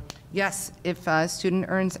 Overall? Yes, if a student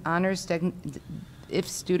earns honors, if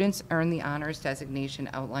students earn the honors designation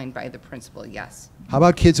outlined by the principal, yes. How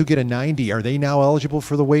about kids who get a 90? Are they now eligible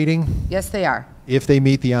for the weighting? Yes, they are. If they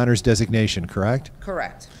meet the honors designation, correct?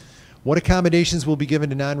 Correct. What accommodations will be given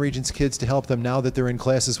to non-Regents kids to help them now that they're in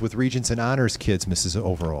classes with Regents and Honors kids, Mrs.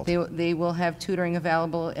 Overall? They will have tutoring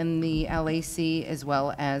available in the LAC as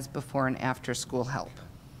well as before and after school help.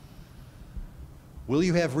 Will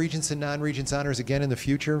you have Regents and non-Regents Honors again in the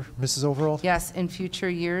future, Mrs. Overall? Yes, in future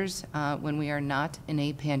years, when we are not in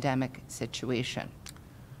a pandemic situation.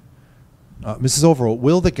 Mrs. Overall,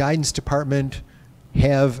 will the guidance department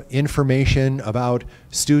have information about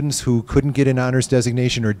students who couldn't get an honors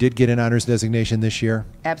designation or did get an honors designation this year?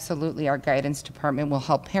 Absolutely. Our guidance department will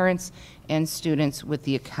help parents and students with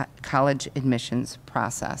the college admissions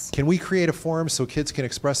process. Can we create a forum so kids can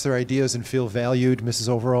express their ideas and feel valued, Mrs.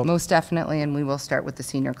 Overall? Most definitely, and we will start with the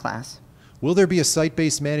senior class. Will there be a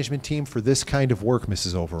site-based management team for this kind of work,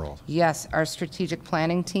 Mrs. Overall? Yes, our strategic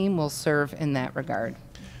planning team will serve in that regard.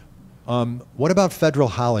 What about federal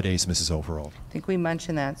holidays, Mrs. Overall? I think we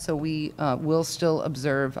mentioned that, so we will still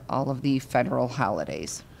observe all of the federal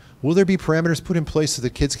holidays. Will there be parameters put in place so that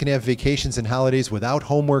kids can have vacations and holidays without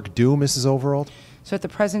homework due, Mrs. Overall? So at the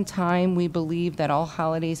present time, we believe that all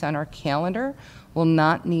holidays on our calendar will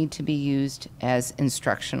not need to be used as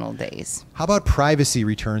instructional days. How about privacy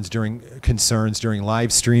concerns during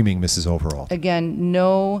live streaming, Mrs. Overall? Again,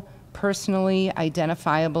 no personally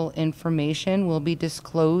identifiable information will be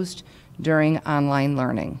disclosed during online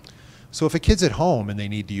learning. So if a kid's at home and they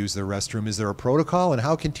need to use their restroom, is there a protocol? And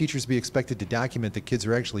how can teachers be expected to document that kids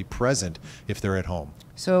are actually present if they're at home?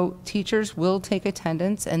 So teachers will take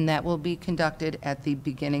attendance, and that will be conducted at the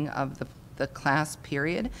beginning of the class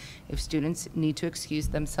period. If students need to excuse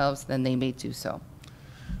themselves, then they may do so.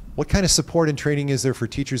 What kind of support and training is there for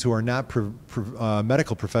teachers who are not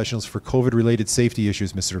medical professionals for COVID-related safety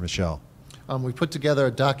issues, Mr. Michel? We put together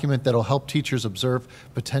a document that will help teachers observe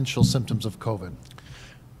potential symptoms of COVID.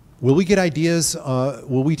 Will we get ideas,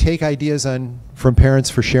 will we take ideas from parents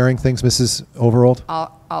for sharing things, Mrs. Overold?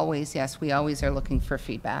 Always, yes. We always are looking for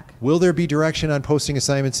feedback. Will there be direction on posting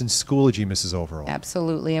assignments in Schoology, Mrs. Overold?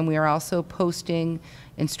 Absolutely, and we are also posting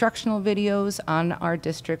instructional videos on our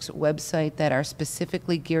district's website that are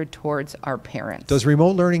specifically geared towards our parents. Does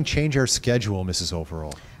remote learning change our schedule, Mrs.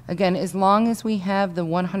 Overold? Again, as long as we have the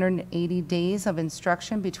 180 days of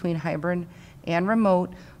instruction between hybrid and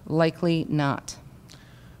remote, likely not.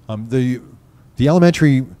 The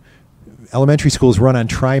elementary schools run on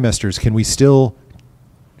trimesters. Can we still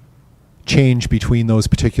change between those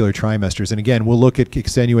particular trimesters? And again, we'll look at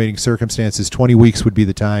extenuating circumstances. 20 weeks would be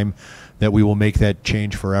the time that we will make that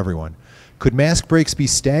change for everyone. Could mask breaks be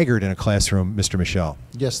staggered in a classroom, Mr. Michel?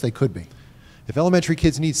 Yes, they could be. If elementary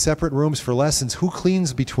kids need separate rooms for lessons, who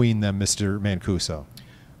cleans between them, Mr. Mancuso?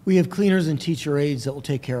 We have cleaners and teacher aides that will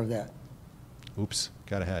take care of that. Oops,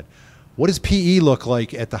 got ahead. What does PE look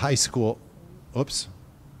like at the high school? Oops.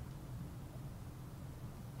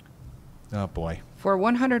 Oh, boy. For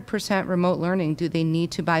 100% remote learning, do they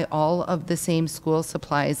need to buy all of the same school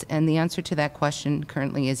supplies? And the answer to that question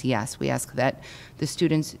currently is yes. We ask that the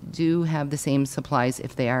students do have the same supplies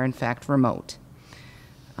if they are in fact remote.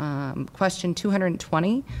 Question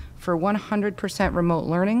 220, for 100% remote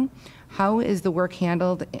learning, how is the work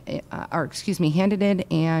handled, handed in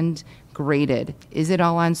and graded? Is it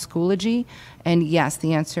all on Schoology? And yes,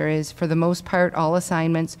 the answer is, for the most part, all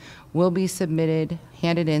assignments will be submitted,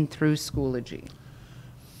 handed in through Schoology.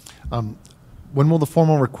 When will the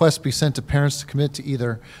formal request be sent to parents to commit to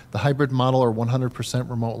either the hybrid model or 100%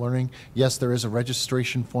 remote learning? Yes, there is a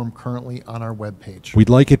registration form currently on our webpage. We'd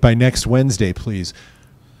like it by next Wednesday, please.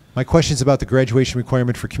 My question is about the graduation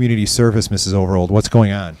requirement for community service, Mrs. Overold. What's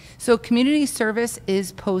going on? So community service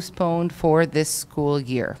is postponed for this school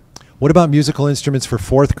year. What about musical instruments for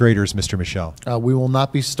fourth graders, Mr. Michel? We will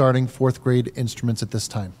not be starting fourth grade instruments at this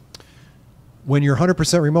time. When you're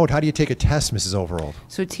 100% remote, how do you take a test, Mrs. Overold?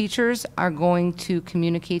 So teachers are going to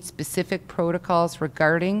communicate specific protocols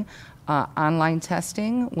regarding online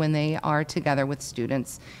testing when they are together with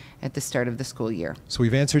students at the start of the school year. So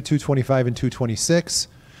we've answered 225 and 226.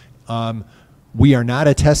 We are not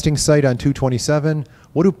a testing site on 227.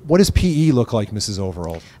 What does PE look like, Mrs.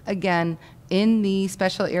 Overold? Again, in the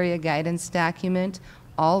special area guidance document,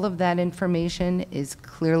 all of that information is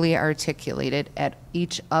clearly articulated at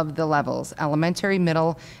each of the levels, elementary,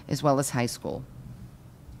 middle, as well as high school.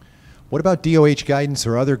 What about DOH guidance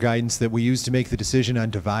or other guidance that we use to make the decision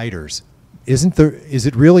on dividers? Is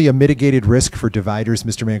it really a mitigated risk for dividers,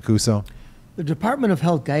 Mr. Mancuso? The Department of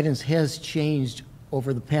Health guidance has changed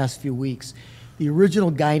over the past few weeks. The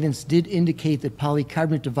original guidance did indicate that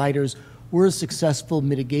polycarbonate dividers were a successful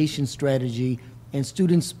mitigation strategy, and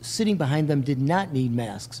students sitting behind them did not need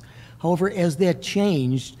masks. However, as that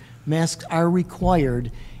changed, masks are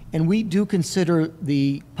required, and we do consider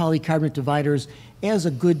the polycarbonate dividers as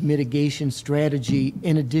a good mitigation strategy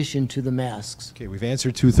in addition to the masks. Okay, we've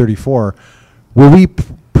answered 234. Will we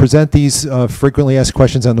present these frequently asked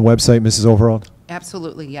questions on the website, Mrs. Overall?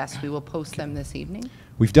 Absolutely, yes. We will post them this evening.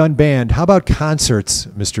 We've done band. How about concerts,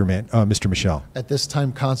 Mr. Michel? At this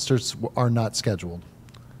time, concerts are not scheduled.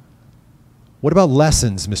 What about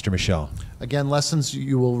lessons, Mr. Michel? Again, lessons,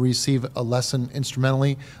 you will receive a lesson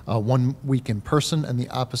instrumentally 1 week in person and the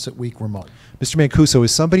opposite week remote. Mr. Mancuso,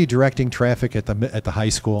 is somebody directing traffic at the high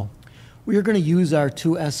school? We are going to use our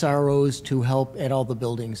 2 SROs to help at all the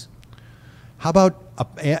buildings. How about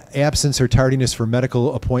absence or tardiness for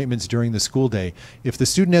medical appointments during the school day? If the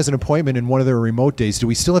student has an appointment in one of their remote days, do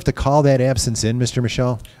we still have to call that absence in, Mr.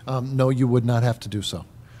 Michel? No, you would not have to do so.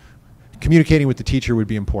 Communicating with the teacher would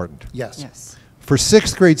be important. Yes. Yes. For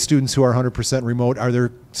 6th grade students who are 100% remote, are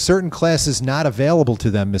there certain classes not available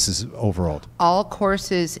to them, Mrs. Overall? All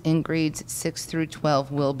courses in grades 6 through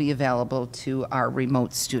 12 will be available to our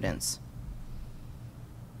remote students.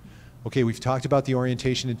 Okay, we've talked about the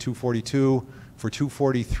orientation in 242. For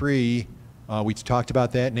 243, we talked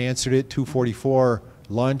about that and answered it. 244,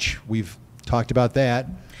 lunch, we've talked about that.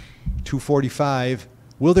 245,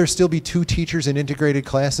 will there still be 2 teachers in integrated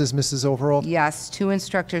classes, Mrs. Overall? Yes, 2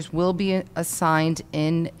 instructors will be assigned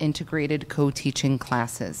in integrated co-teaching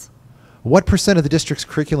classes. What percent of the district's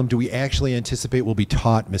curriculum do we actually anticipate will be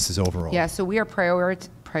taught, Mrs. Overall? Yeah, so we are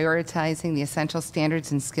prioritizing the essential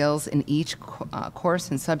standards and skills in each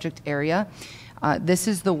course and subject area. This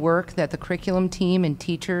is the work that the curriculum team and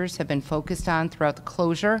teachers have been focused on throughout the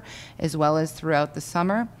closure as well as throughout the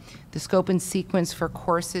summer. The scope and sequence for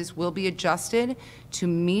courses will be adjusted to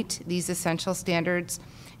meet these essential standards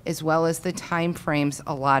as well as the time frames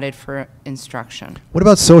allotted for instruction. What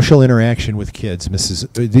about social interaction with kids,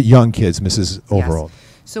 the young kids, Mrs. Overall? Yes.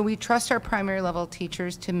 So we trust our primary level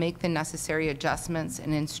teachers to make the necessary adjustments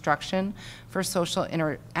in instruction for social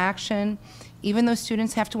interaction. Even though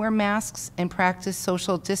students have to wear masks and practice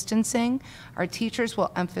social distancing, our teachers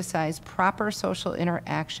will emphasize proper social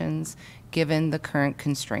interactions given the current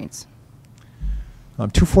constraints.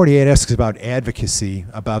 248 asks about advocacy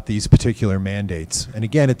about these particular mandates. And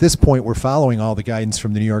again, at this point, we're following all the guidance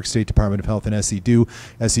from the New York State Department of Health and SED.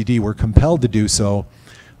 We're compelled to do so.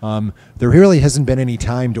 There really hasn't been any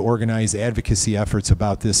time to organize advocacy efforts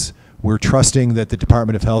about this. We're trusting that the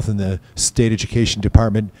Department of Health and the State Education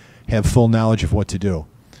Department have full knowledge of what to do.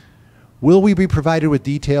 Will we be provided with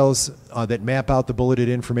details that map out the bulleted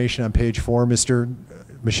information on page 4, Mr.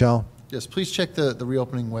 Michel? Yes, please check the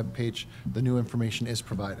reopening webpage. The new information is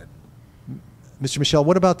provided. Mr. Michel,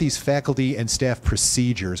 what about these faculty and staff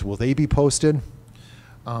procedures? Will they be posted?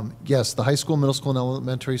 Yes, the high school, middle school, and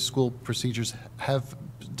elementary school procedures have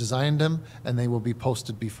designed them, and they will be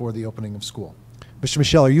posted before the opening of school. Mr.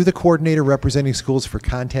 Michel, are you the coordinator representing schools for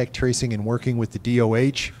contact tracing and working with the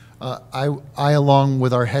DOH? I, along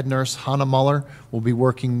with our head nurse, Hannah Muller, will be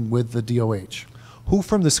working with the DOH. Who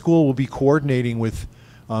from the school will be coordinating with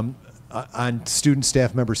on student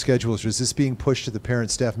staff member schedules? Or is this being pushed to the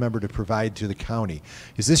parent staff member to provide to the county?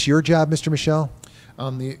 Is this your job, Mr. Michel?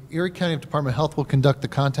 The Erie County Department of Health will conduct the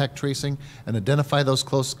contact tracing and identify those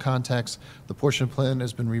close contacts. The portion plan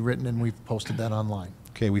has been rewritten, and we've posted that online.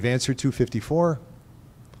 Okay, we've answered 254.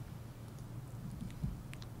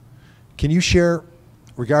 Can you share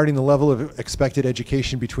regarding the level of expected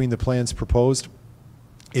education between the plans proposed?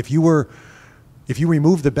 If you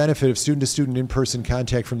remove the benefit of student-to-student in-person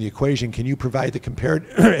contact from the equation, can you provide the compared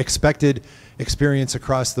expected experience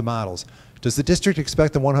across the models? Does the district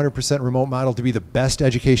expect the 100% remote model to be the best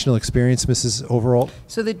educational experience, Mrs. Overall?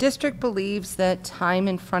 So the district believes that time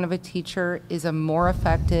in front of a teacher is a more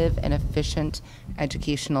effective and efficient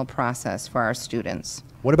educational process for our students.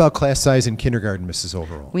 What about class size in kindergarten, Mrs.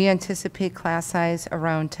 Overall? We anticipate class size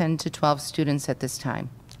around 10 to 12 students at this time.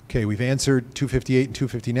 Okay, we've answered 258 and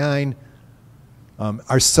 259.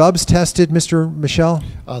 Are subs tested, Mr. Michel?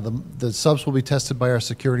 The subs will be tested by our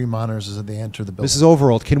security monitors as they enter the building. Mrs.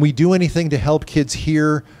 Overall, can we do anything to help kids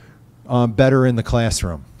hear better in the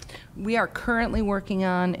classroom? We are currently working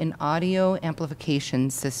on an audio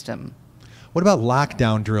amplification system. What about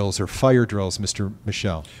lockdown drills or fire drills, Mr.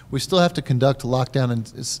 Michel? We still have to conduct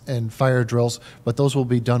lockdown and fire drills, but those will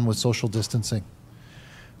be done with social distancing.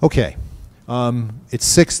 Okay. It's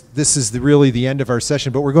 6. This is really the end of our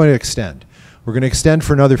session, but we're going to extend. We're going to extend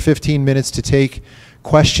for another 15 minutes to take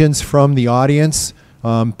questions from the audience.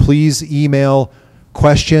 Please email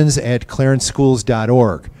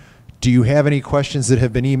questions@clarenceschools.org. Do you have any questions that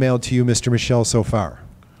have been emailed to you, Mr. Michel, so far?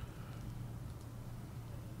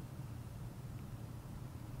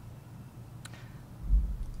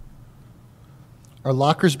 Are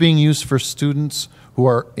lockers being used for students who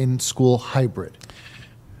are in school hybrid?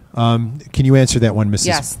 Can you answer that one, Mrs.?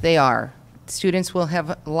 Yes, they are. Students will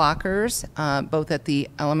have lockers, both at the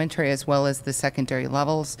elementary as well as the secondary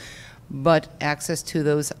levels, but access to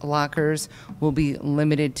those lockers will be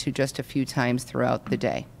limited to just a few times throughout the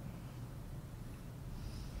day.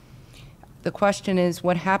 The question is,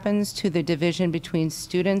 what happens to the division between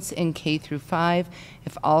students in K through 5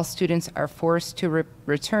 if all students are forced to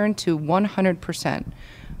return to 100%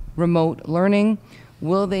 remote learning?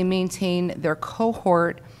 Will they maintain their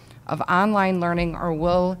cohort of online learning, or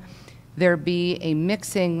will there be a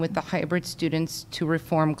mixing with the hybrid students to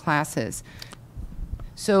reform classes?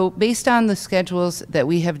 So based on the schedules that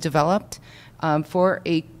we have developed for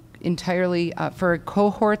a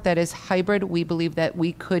cohort that is hybrid, we believe that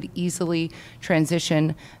we could easily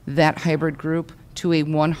transition that hybrid group to a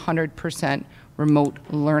 100% remote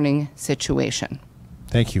learning situation.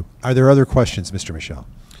 Thank you. Are there other questions, Mr. Michel?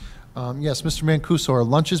 Yes, Mr. Mancuso, are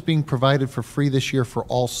lunches being provided for free this year for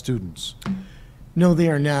all students? No, they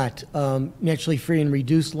are not. Naturally, free and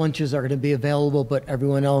reduced lunches are going to be available, but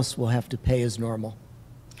everyone else will have to pay as normal.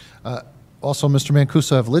 Also, Mr.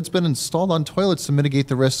 Mancuso, have lids been installed on toilets to mitigate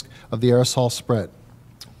the risk of the aerosol spread?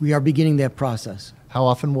 We are beginning that process. How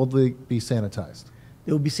often will they be sanitized?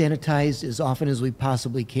 They will be sanitized as often as we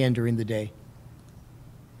possibly can during the day.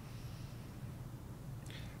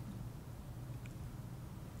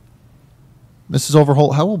 Mrs.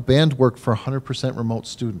 Overholt, how will band work for 100% remote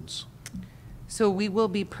students? So we will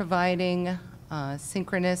be providing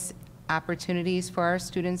synchronous opportunities for our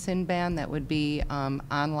students in band that would be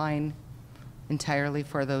online entirely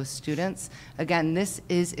for those students. Again, this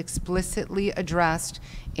is explicitly addressed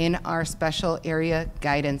in our special area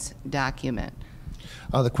guidance document.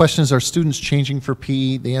 The question is, are students changing for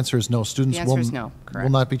PE? The answer is no. Students The answer is no, correct.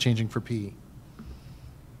 will not be changing for PE.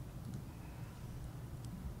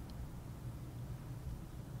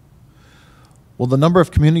 Will the number of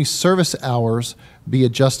community service hours be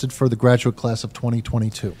adjusted for the graduate class of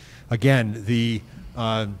 2022? Again, the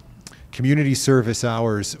community service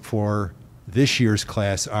hours for this year's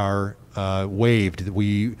class are waived.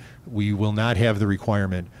 We will not have the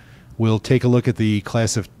requirement. We'll take a look at the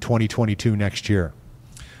class of 2022 next year.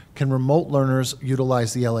 Can remote learners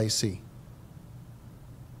utilize the LAC?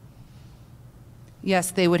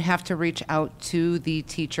 Yes, they would have to reach out to the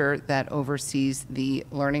teacher that oversees the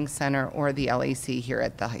Learning Center or the LAC here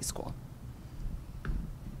at the high school.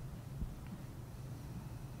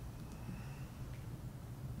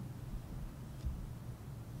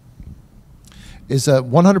 Is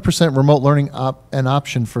 100% remote learning an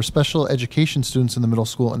option for special education students in the middle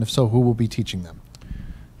school, and if so, who will be teaching them?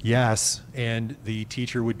 Yes, and the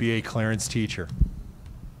teacher would be a Clarence teacher.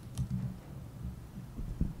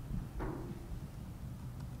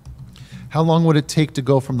 How long would it take to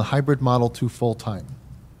go from the hybrid model to full-time?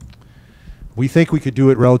 We think we could do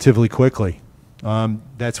it relatively quickly.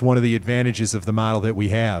 That's one of the advantages of the model that we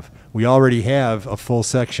have. We already have a full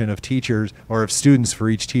section of teachers or of students for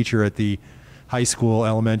each teacher at the high school,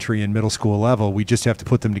 elementary, and middle school level. We just have to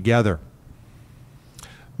put them together.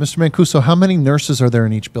 Mr. Mancuso, how many nurses are there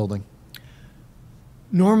in each building?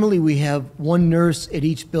 Normally, we have one nurse at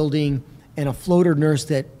each building and a floater nurse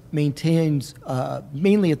that maintains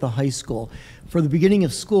mainly at the high school. For the beginning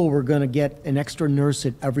of school, we're going to get an extra nurse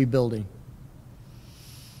at every building.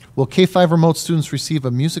 Will K-5 remote students receive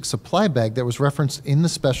a music supply bag that was referenced in the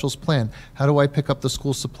specials plan? How do I pick up the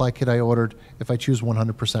school supply kit I ordered if I choose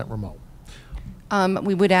 100% remote?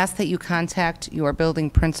 We would ask that you contact your building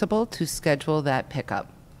principal to schedule that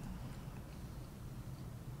pickup.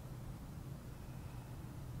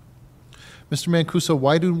 Mr. Mancuso,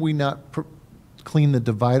 why do we not clean the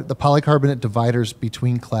polycarbonate dividers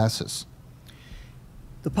between classes?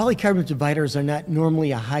 The polycarbonate dividers are not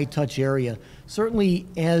normally a high-touch area. Certainly,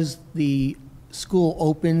 as the school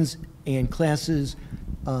opens and classes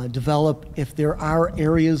develop, if there are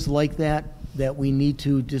areas like that that we need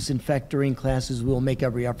to disinfect during classes, we will make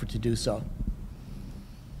every effort to do so.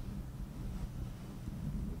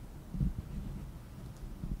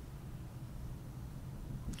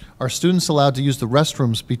 Are students allowed to use the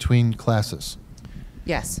restrooms between classes?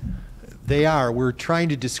 Yes. They are. We're trying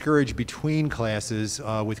to discourage between classes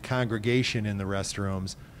with congregation in the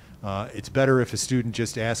restrooms. It's better if a student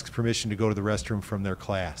just asks permission to go to the restroom from their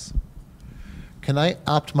class. Can I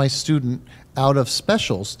opt my student out of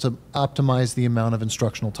specials to optimize the amount of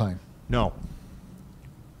instructional time? No.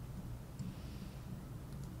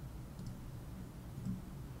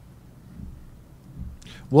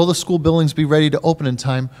 Will the school buildings be ready to open in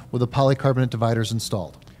time with the polycarbonate dividers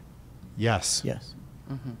installed? Yes. Yes.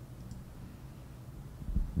 Mm-hmm.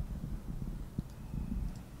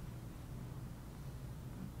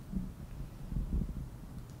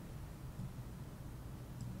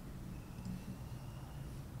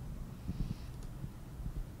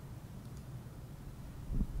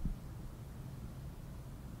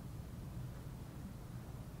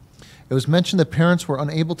 It was mentioned that parents were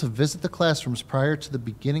unable to visit the classrooms prior to the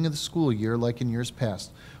beginning of the school year, like in years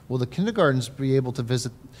past. Will the kindergartens be able to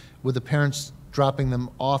visit with the parents dropping them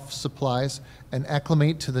off supplies and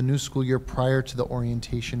acclimate to the new school year prior to the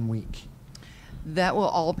orientation week? That will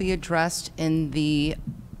all be addressed in the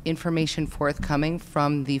information forthcoming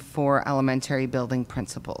from the 4 elementary building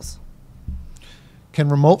principals. Can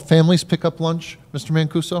remote families pick up lunch, Mr.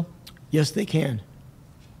 Mancuso? Yes, they can.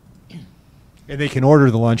 And they can order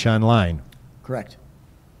the lunch online. Correct.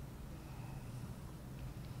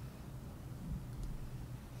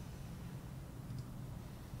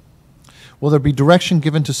 Will there be direction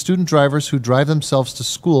given to student drivers who drive themselves to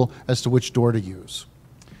school as to which door to use?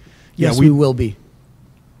 Yes, we- we will be.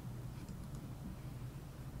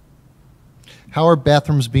 How are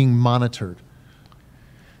bathrooms being monitored?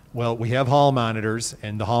 Well, we have hall monitors,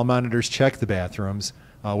 and the hall monitors check the bathrooms.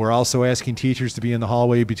 We're also asking teachers to be in the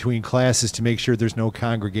hallway between classes to make sure there's no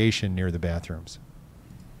congregation near the bathrooms.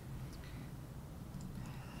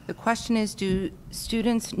 The question is, do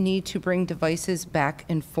students need to bring devices back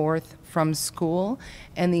and forth from school?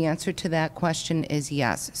 And the answer to that question is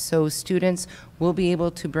yes. So students will be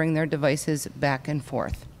able to bring their devices back and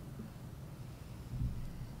forth.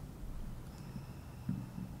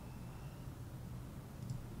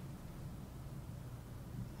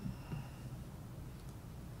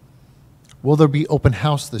 Will there be open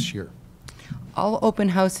house this year? All open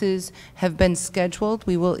houses have been scheduled.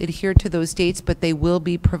 We will adhere to those dates, but they will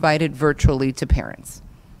be provided virtually to parents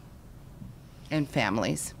and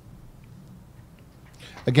families.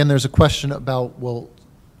 Again, there's a question about will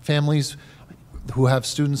families who have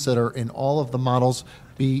students that are in all of the models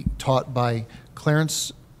be taught by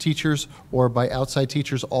Clarence teachers or by outside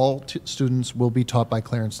teachers? All students will be taught by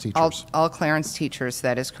Clarence teachers. All Clarence teachers,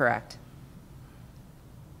 that is correct.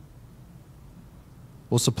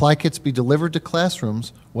 Will supply kits be delivered to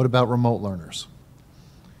classrooms? What about remote learners?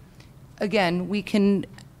 Again, we can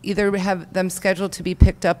either have them scheduled to be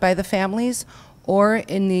picked up by the families, or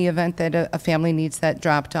in the event that a family needs that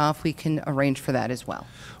dropped off, we can arrange for that as well.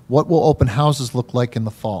 What will open houses look like in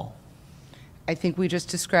the fall? I think we just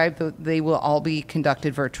described that they will all be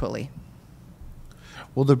conducted virtually.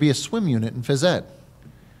 Will there be a swim unit in phys ed?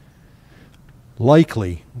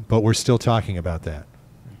 Likely, but we're still talking about that.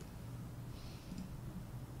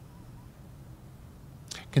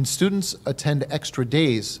 Can students attend extra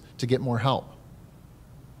days to get more help?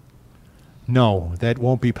 No, that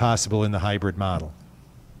won't be possible in the hybrid model.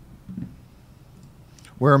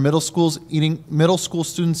 Where are middle school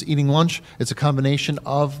students eating lunch? It's a combination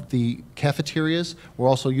of the cafeterias. We're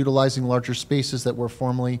also utilizing larger spaces that were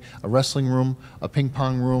formerly a wrestling room, a ping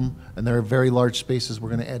pong room, and there are very large spaces we're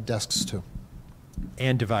going to add desks to.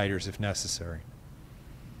 And dividers if necessary.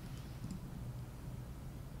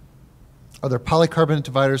 Are there polycarbonate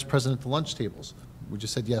dividers present at the lunch tables? We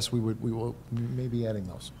just said yes, we may be adding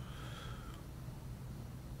those.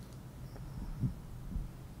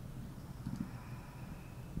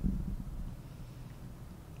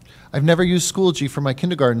 I've never used Schoology for my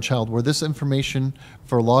kindergarten child. Will this information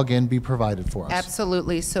for login be provided for us?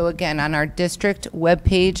 Absolutely. So again, on our district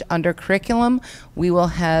webpage under curriculum, we will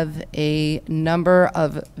have a number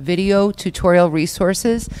of video tutorial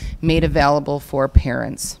resources made available for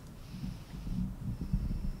parents.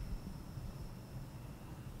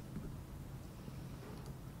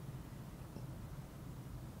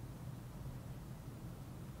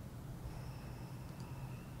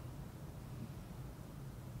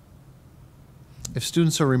 If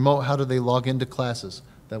students are remote, how do they log into classes?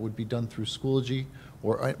 That would be done through Schoology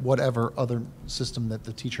or whatever other system that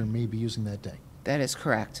the teacher may be using that day. That is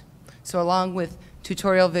correct. So along with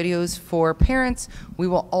tutorial videos for parents, we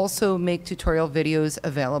will also make tutorial videos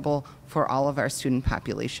available for all of our student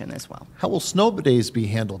population as well. How will snow days be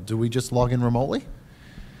handled? Do we just log in remotely?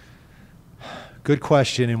 Good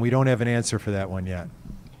question, and we don't have an answer for that one yet.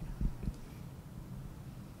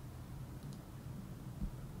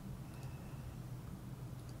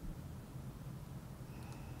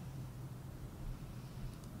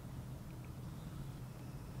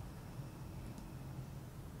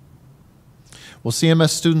 Will CMS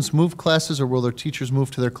students move classes or will their teachers move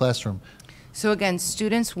to their classroom? So again,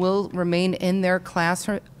 students will remain in their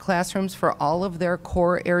classrooms for all of their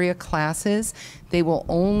core area classes. They will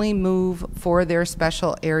only move for their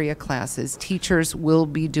special area classes. Teachers will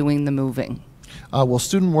be doing the moving. Will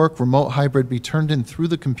student work remote hybrid be turned in through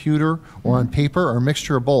the computer or on paper or a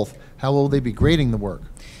mixture of both? How will they be grading the work?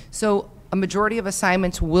 So a majority of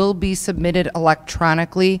assignments will be submitted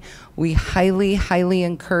electronically. We highly, highly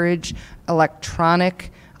encourage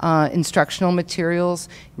electronic instructional materials,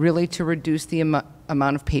 really to reduce the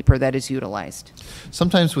amount of paper that is utilized.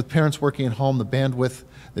 Sometimes with parents working at home, the bandwidth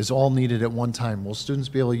is all needed at one time. Will students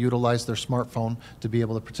be able to utilize their smartphone to be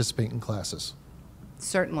able to participate in classes?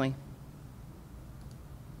 Certainly.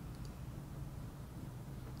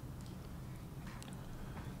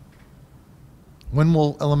 When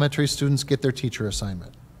will elementary students get their teacher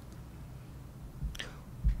assignment?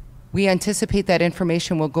 We anticipate that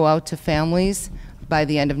information will go out to families by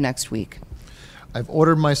the end of next week. I've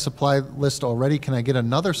ordered my supply list already. Can I get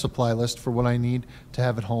another supply list for what I need to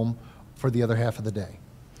have at home for the other half of the day?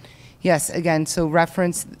 Yes, again, so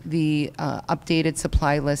reference the updated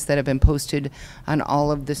supply lists that have been posted on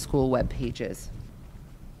all of the school web pages.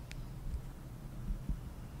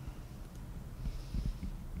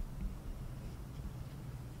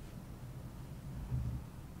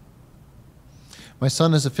 My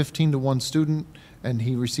son is a 15-to-1 student, and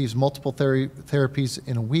he receives multiple therapies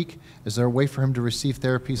in a week. Is there a way for him to receive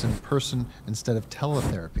therapies in person instead of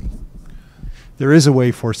teletherapy? There is a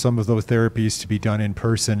way for some of those therapies to be done in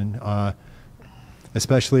person,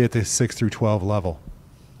 especially at the 6 through 12 level.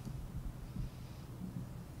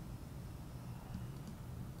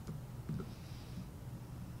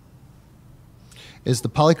 Is the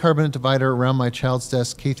polycarbonate divider around my child's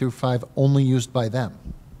desk K through 5 only used by them?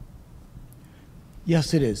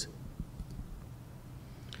 Yes, it is.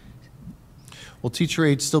 Will teacher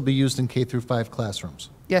aids still be used in K through 5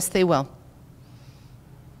 classrooms? Yes, they will.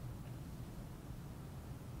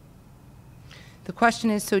 The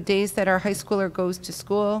question is, so days that our high schooler goes to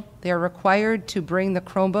school, they are required to bring the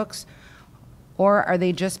Chromebooks, or are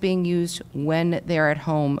they just being used when they're at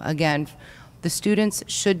home? Again, the students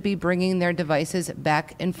should be bringing their devices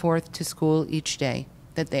back and forth to school each day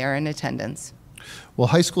that they are in attendance. Will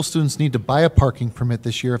high school students need to buy a parking permit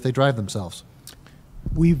this year if they drive themselves?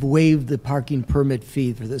 We've waived the parking permit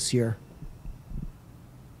fee for this year.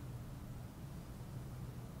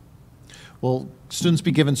 Will students be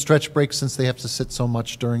given stretch breaks since they have to sit so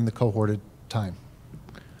much during the cohorted time?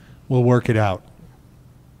 We'll work it out.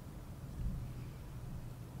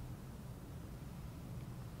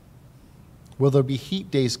 Will there be heat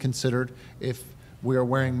days considered if we are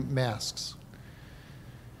wearing masks?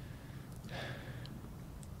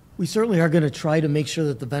 We certainly are going to try to make sure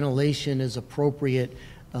that the ventilation is appropriate.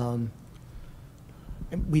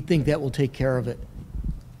 We think that will take care of it.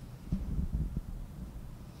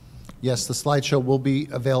 Yes, the slideshow will be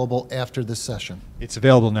available after this session. It's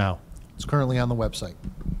available now. It's currently on the website.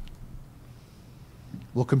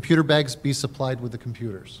 Will computer bags be supplied with the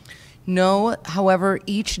computers? No, however,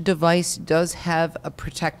 each device does have a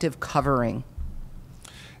protective covering.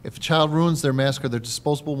 If a child ruins their mask, are there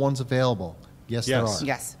disposable ones available? Yes, there Yes. are.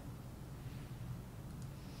 Yes.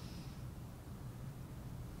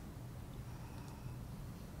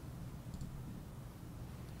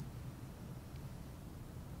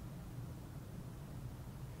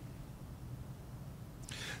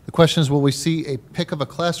 The question is, will we see a pic of a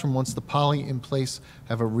classroom once the poly in place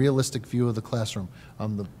have a realistic view of the classroom?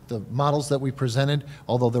 The models that we presented,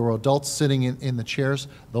 although there were adults sitting in the chairs,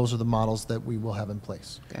 those are the models that we will have in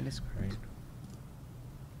place. That is correct.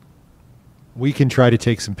 We can try to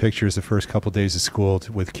take some pictures the first couple days of school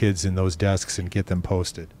with kids in those desks and get them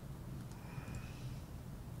posted.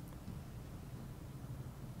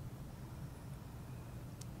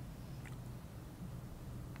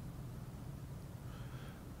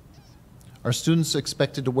 Are students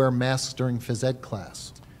expected to wear masks during phys ed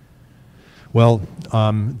class? Well,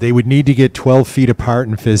 they would need to get 12 feet apart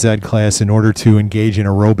in phys ed class in order to engage in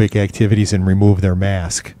aerobic activities and remove their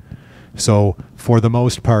mask. So, for the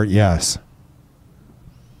most part, yes.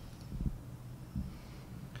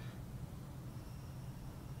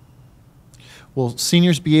 Will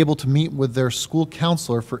seniors be able to meet with their school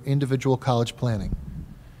counselor for individual college planning?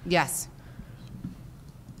 Yes.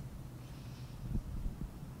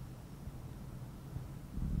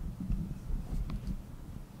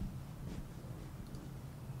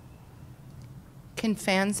 Can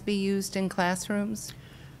fans be used in classrooms?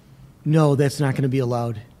 No, that's not going to be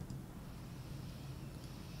allowed.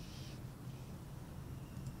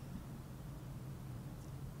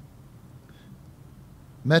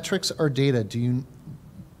 Metrics or data,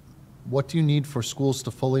 what do you need for schools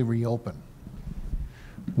to fully reopen?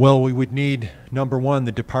 Well, we would need, number one,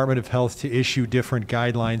 the Department of Health to issue different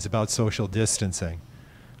guidelines about social distancing.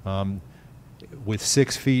 With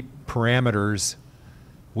 6 feet parameters,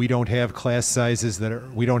 we don't have class sizes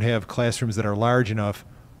we don't have classrooms that are large enough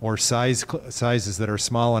or sizes that are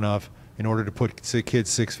small enough in order to put kids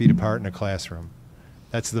 6 feet apart in a classroom.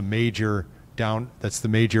 That's the major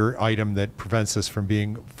item that prevents us from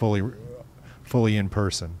being fully in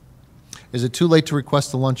person. Is it too late to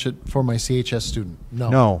request a lunch for my CHS student? No.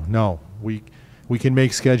 No, no. We can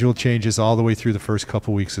make schedule changes all the way through the first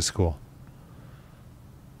couple weeks of school.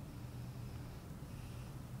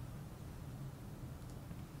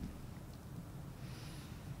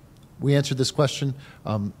 We answered this question.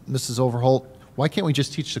 Mrs. Overholt, why can't we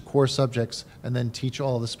just teach the core subjects and then teach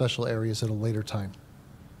all the special areas at a later time?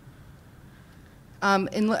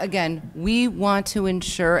 Again, we want to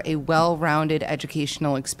ensure a well-rounded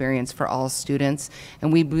educational experience for all students,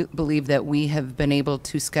 and we believe that we have been able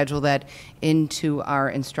to schedule that into our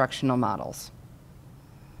instructional models.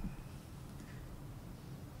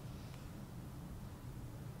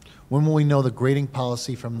 When will we know the grading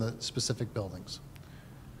policy from the specific buildings?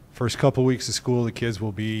 First couple weeks of school, the kids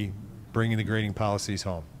will be bringing the grading policies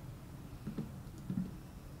home.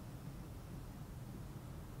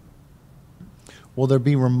 Will there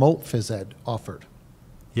be remote phys ed offered?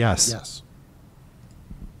 Yes. Yes.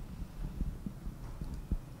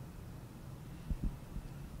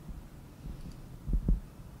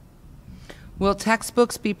 Will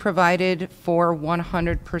textbooks be provided for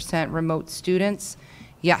 100% remote students?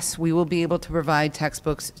 Yes, we will be able to provide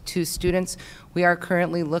textbooks to students. We are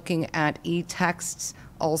currently looking at e-texts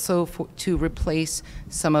also to replace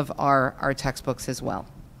some of our textbooks as well.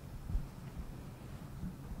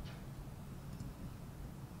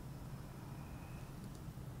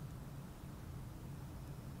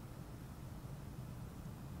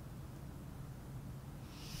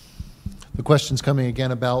 The question's coming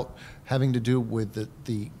again about having to do with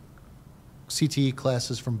the CTE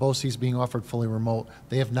classes from BOCES being offered fully remote.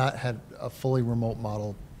 They have not had a fully remote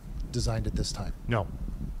model designed at this time. No.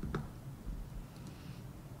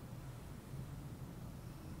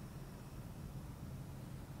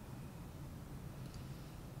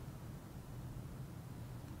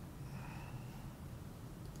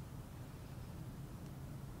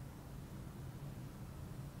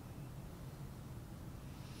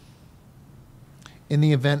 In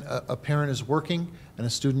the event a parent is working and a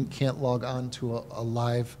student can't log on to a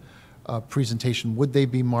live presentation, would they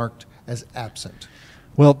be marked as absent?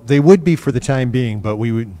 Well, they would be for the time being, but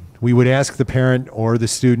we would ask the parent or the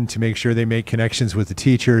student to make sure they make connections with the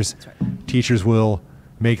teachers. That's right. Teachers will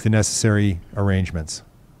make the necessary arrangements.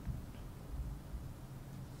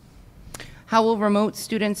 How will remote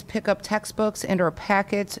students pick up textbooks and/or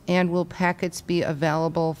packets, and will packets be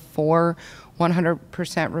available for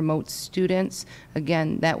 100% remote students?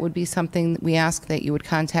 Again, that would be something that we ask that you would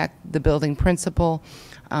contact the building principal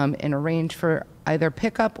and arrange for either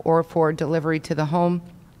pickup or for delivery to the home.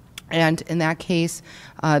 And in that case,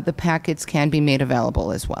 the packets can be made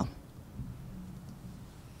available as well.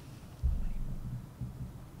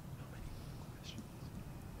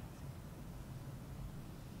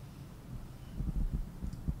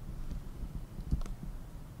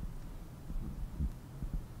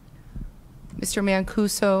 Mr.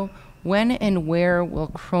 Mancuso, when and where will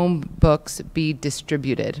Chromebooks be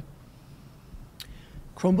distributed?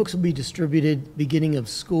 Chromebooks will be distributed beginning of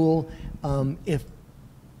school. If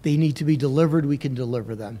they need to be delivered, we can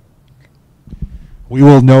deliver them. We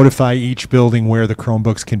will notify each building where the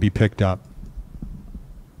Chromebooks can be picked up.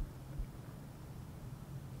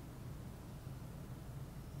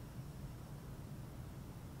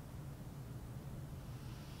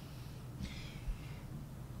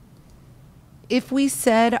 If we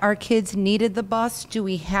said our kids needed the bus, do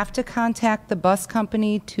we have to contact the bus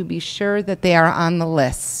company to be sure that they are on the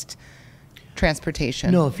list?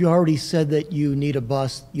 Transportation. No, if you already said that you need a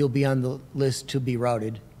bus, you'll be on the list to be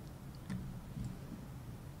routed.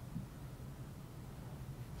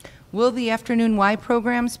 Will the afternoon Y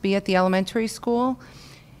programs be at the elementary school?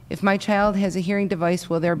 If my child has a hearing device,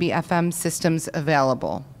 will there be FM systems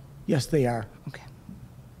available? Yes, they are. Okay.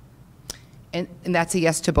 And that's a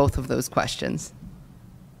yes to both of those questions.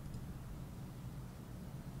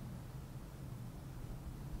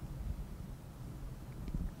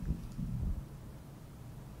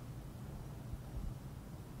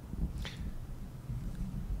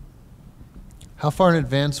 How far in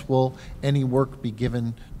advance will any work be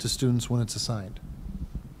given to students when it's assigned?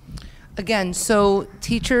 Again, so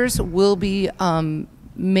teachers will be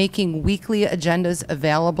making weekly agendas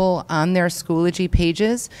available on their Schoology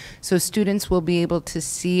pages, so students will be able to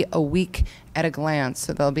see a week at a glance,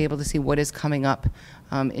 so they'll be able to see what is coming up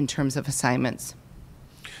in terms of assignments.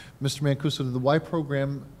 Mr. Mancuso, did the Y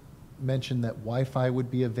program mention that Wi-Fi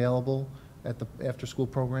would be available at the after-school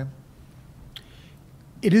program?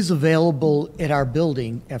 It is available at our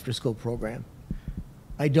building after-school program.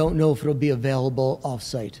 I don't know if it'll be available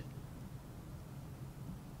off-site.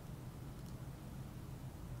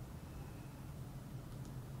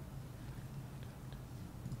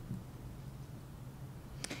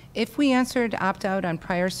 If we answered opt-out on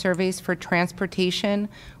prior surveys for transportation,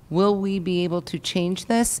 will we be able to change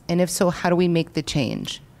this? And if so, how do we make the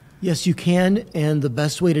change? Yes, you can, and the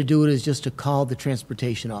best way to do it is just to call the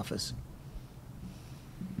transportation office.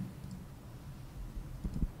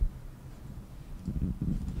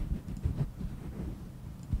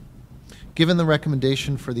 Given the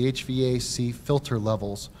recommendation for the HVAC filter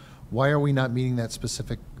levels, why are we not meeting that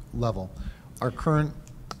specific level? Our current,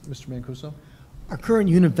 Mr. Mancuso? Our current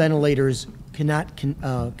unit ventilators cannot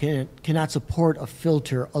support a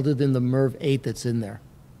filter other than the MERV 8 that's in there.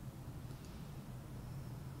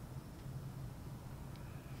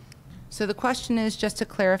 So the question is, just to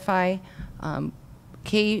clarify, I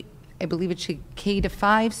believe it's K to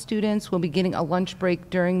 5 students will be getting a lunch break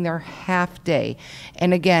during their half day.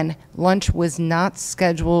 And again, lunch was not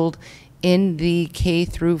scheduled in the K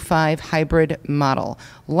through 5 hybrid model.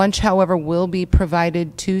 Lunch, however, will be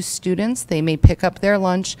provided to students. They may pick up their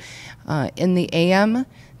lunch in the AM.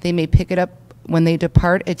 They may pick it up when they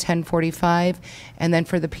depart at 10:45, and then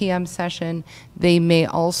for the PM session, they may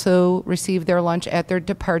also receive their lunch at their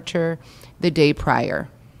departure the day prior.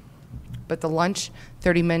 But the lunch,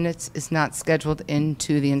 30 minutes, is not scheduled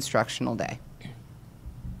into the instructional day.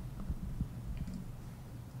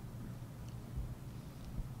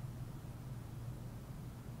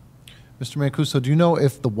 Mr. Mancuso, do you know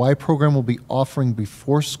if the Y program will be offering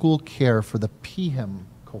before school care for the PM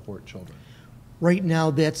cohort children? Right now,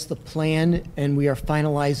 that's the plan, and we are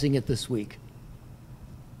finalizing it this week.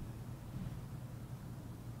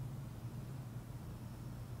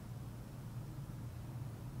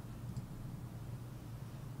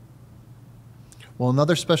 Will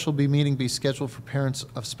another special meeting be scheduled for parents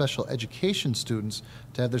of special education students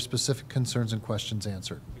to have their specific concerns and questions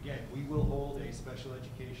answered? Again, we will hold a special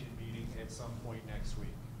education meeting at some point next week.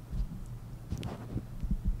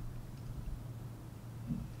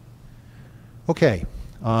 Okay,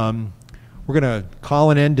 we're going to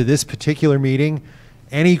call an end to this particular meeting.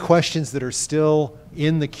 Any questions that are still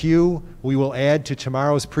in the queue, we will add to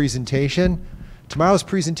tomorrow's presentation. Tomorrow's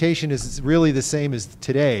presentation is really the same as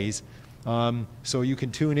today's, so you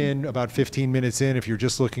can tune in about 15 minutes in if you're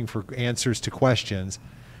just looking for answers to questions.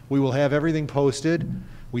 We will have everything posted.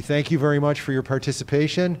 We thank you very much for your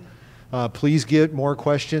participation. Please get more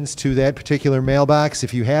questions to that particular mailbox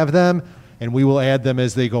if you have them, and we will add them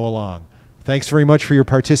as they go along. Thanks very much for your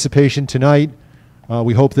participation tonight.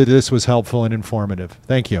 We hope that this was helpful and informative.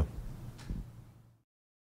 Thank you.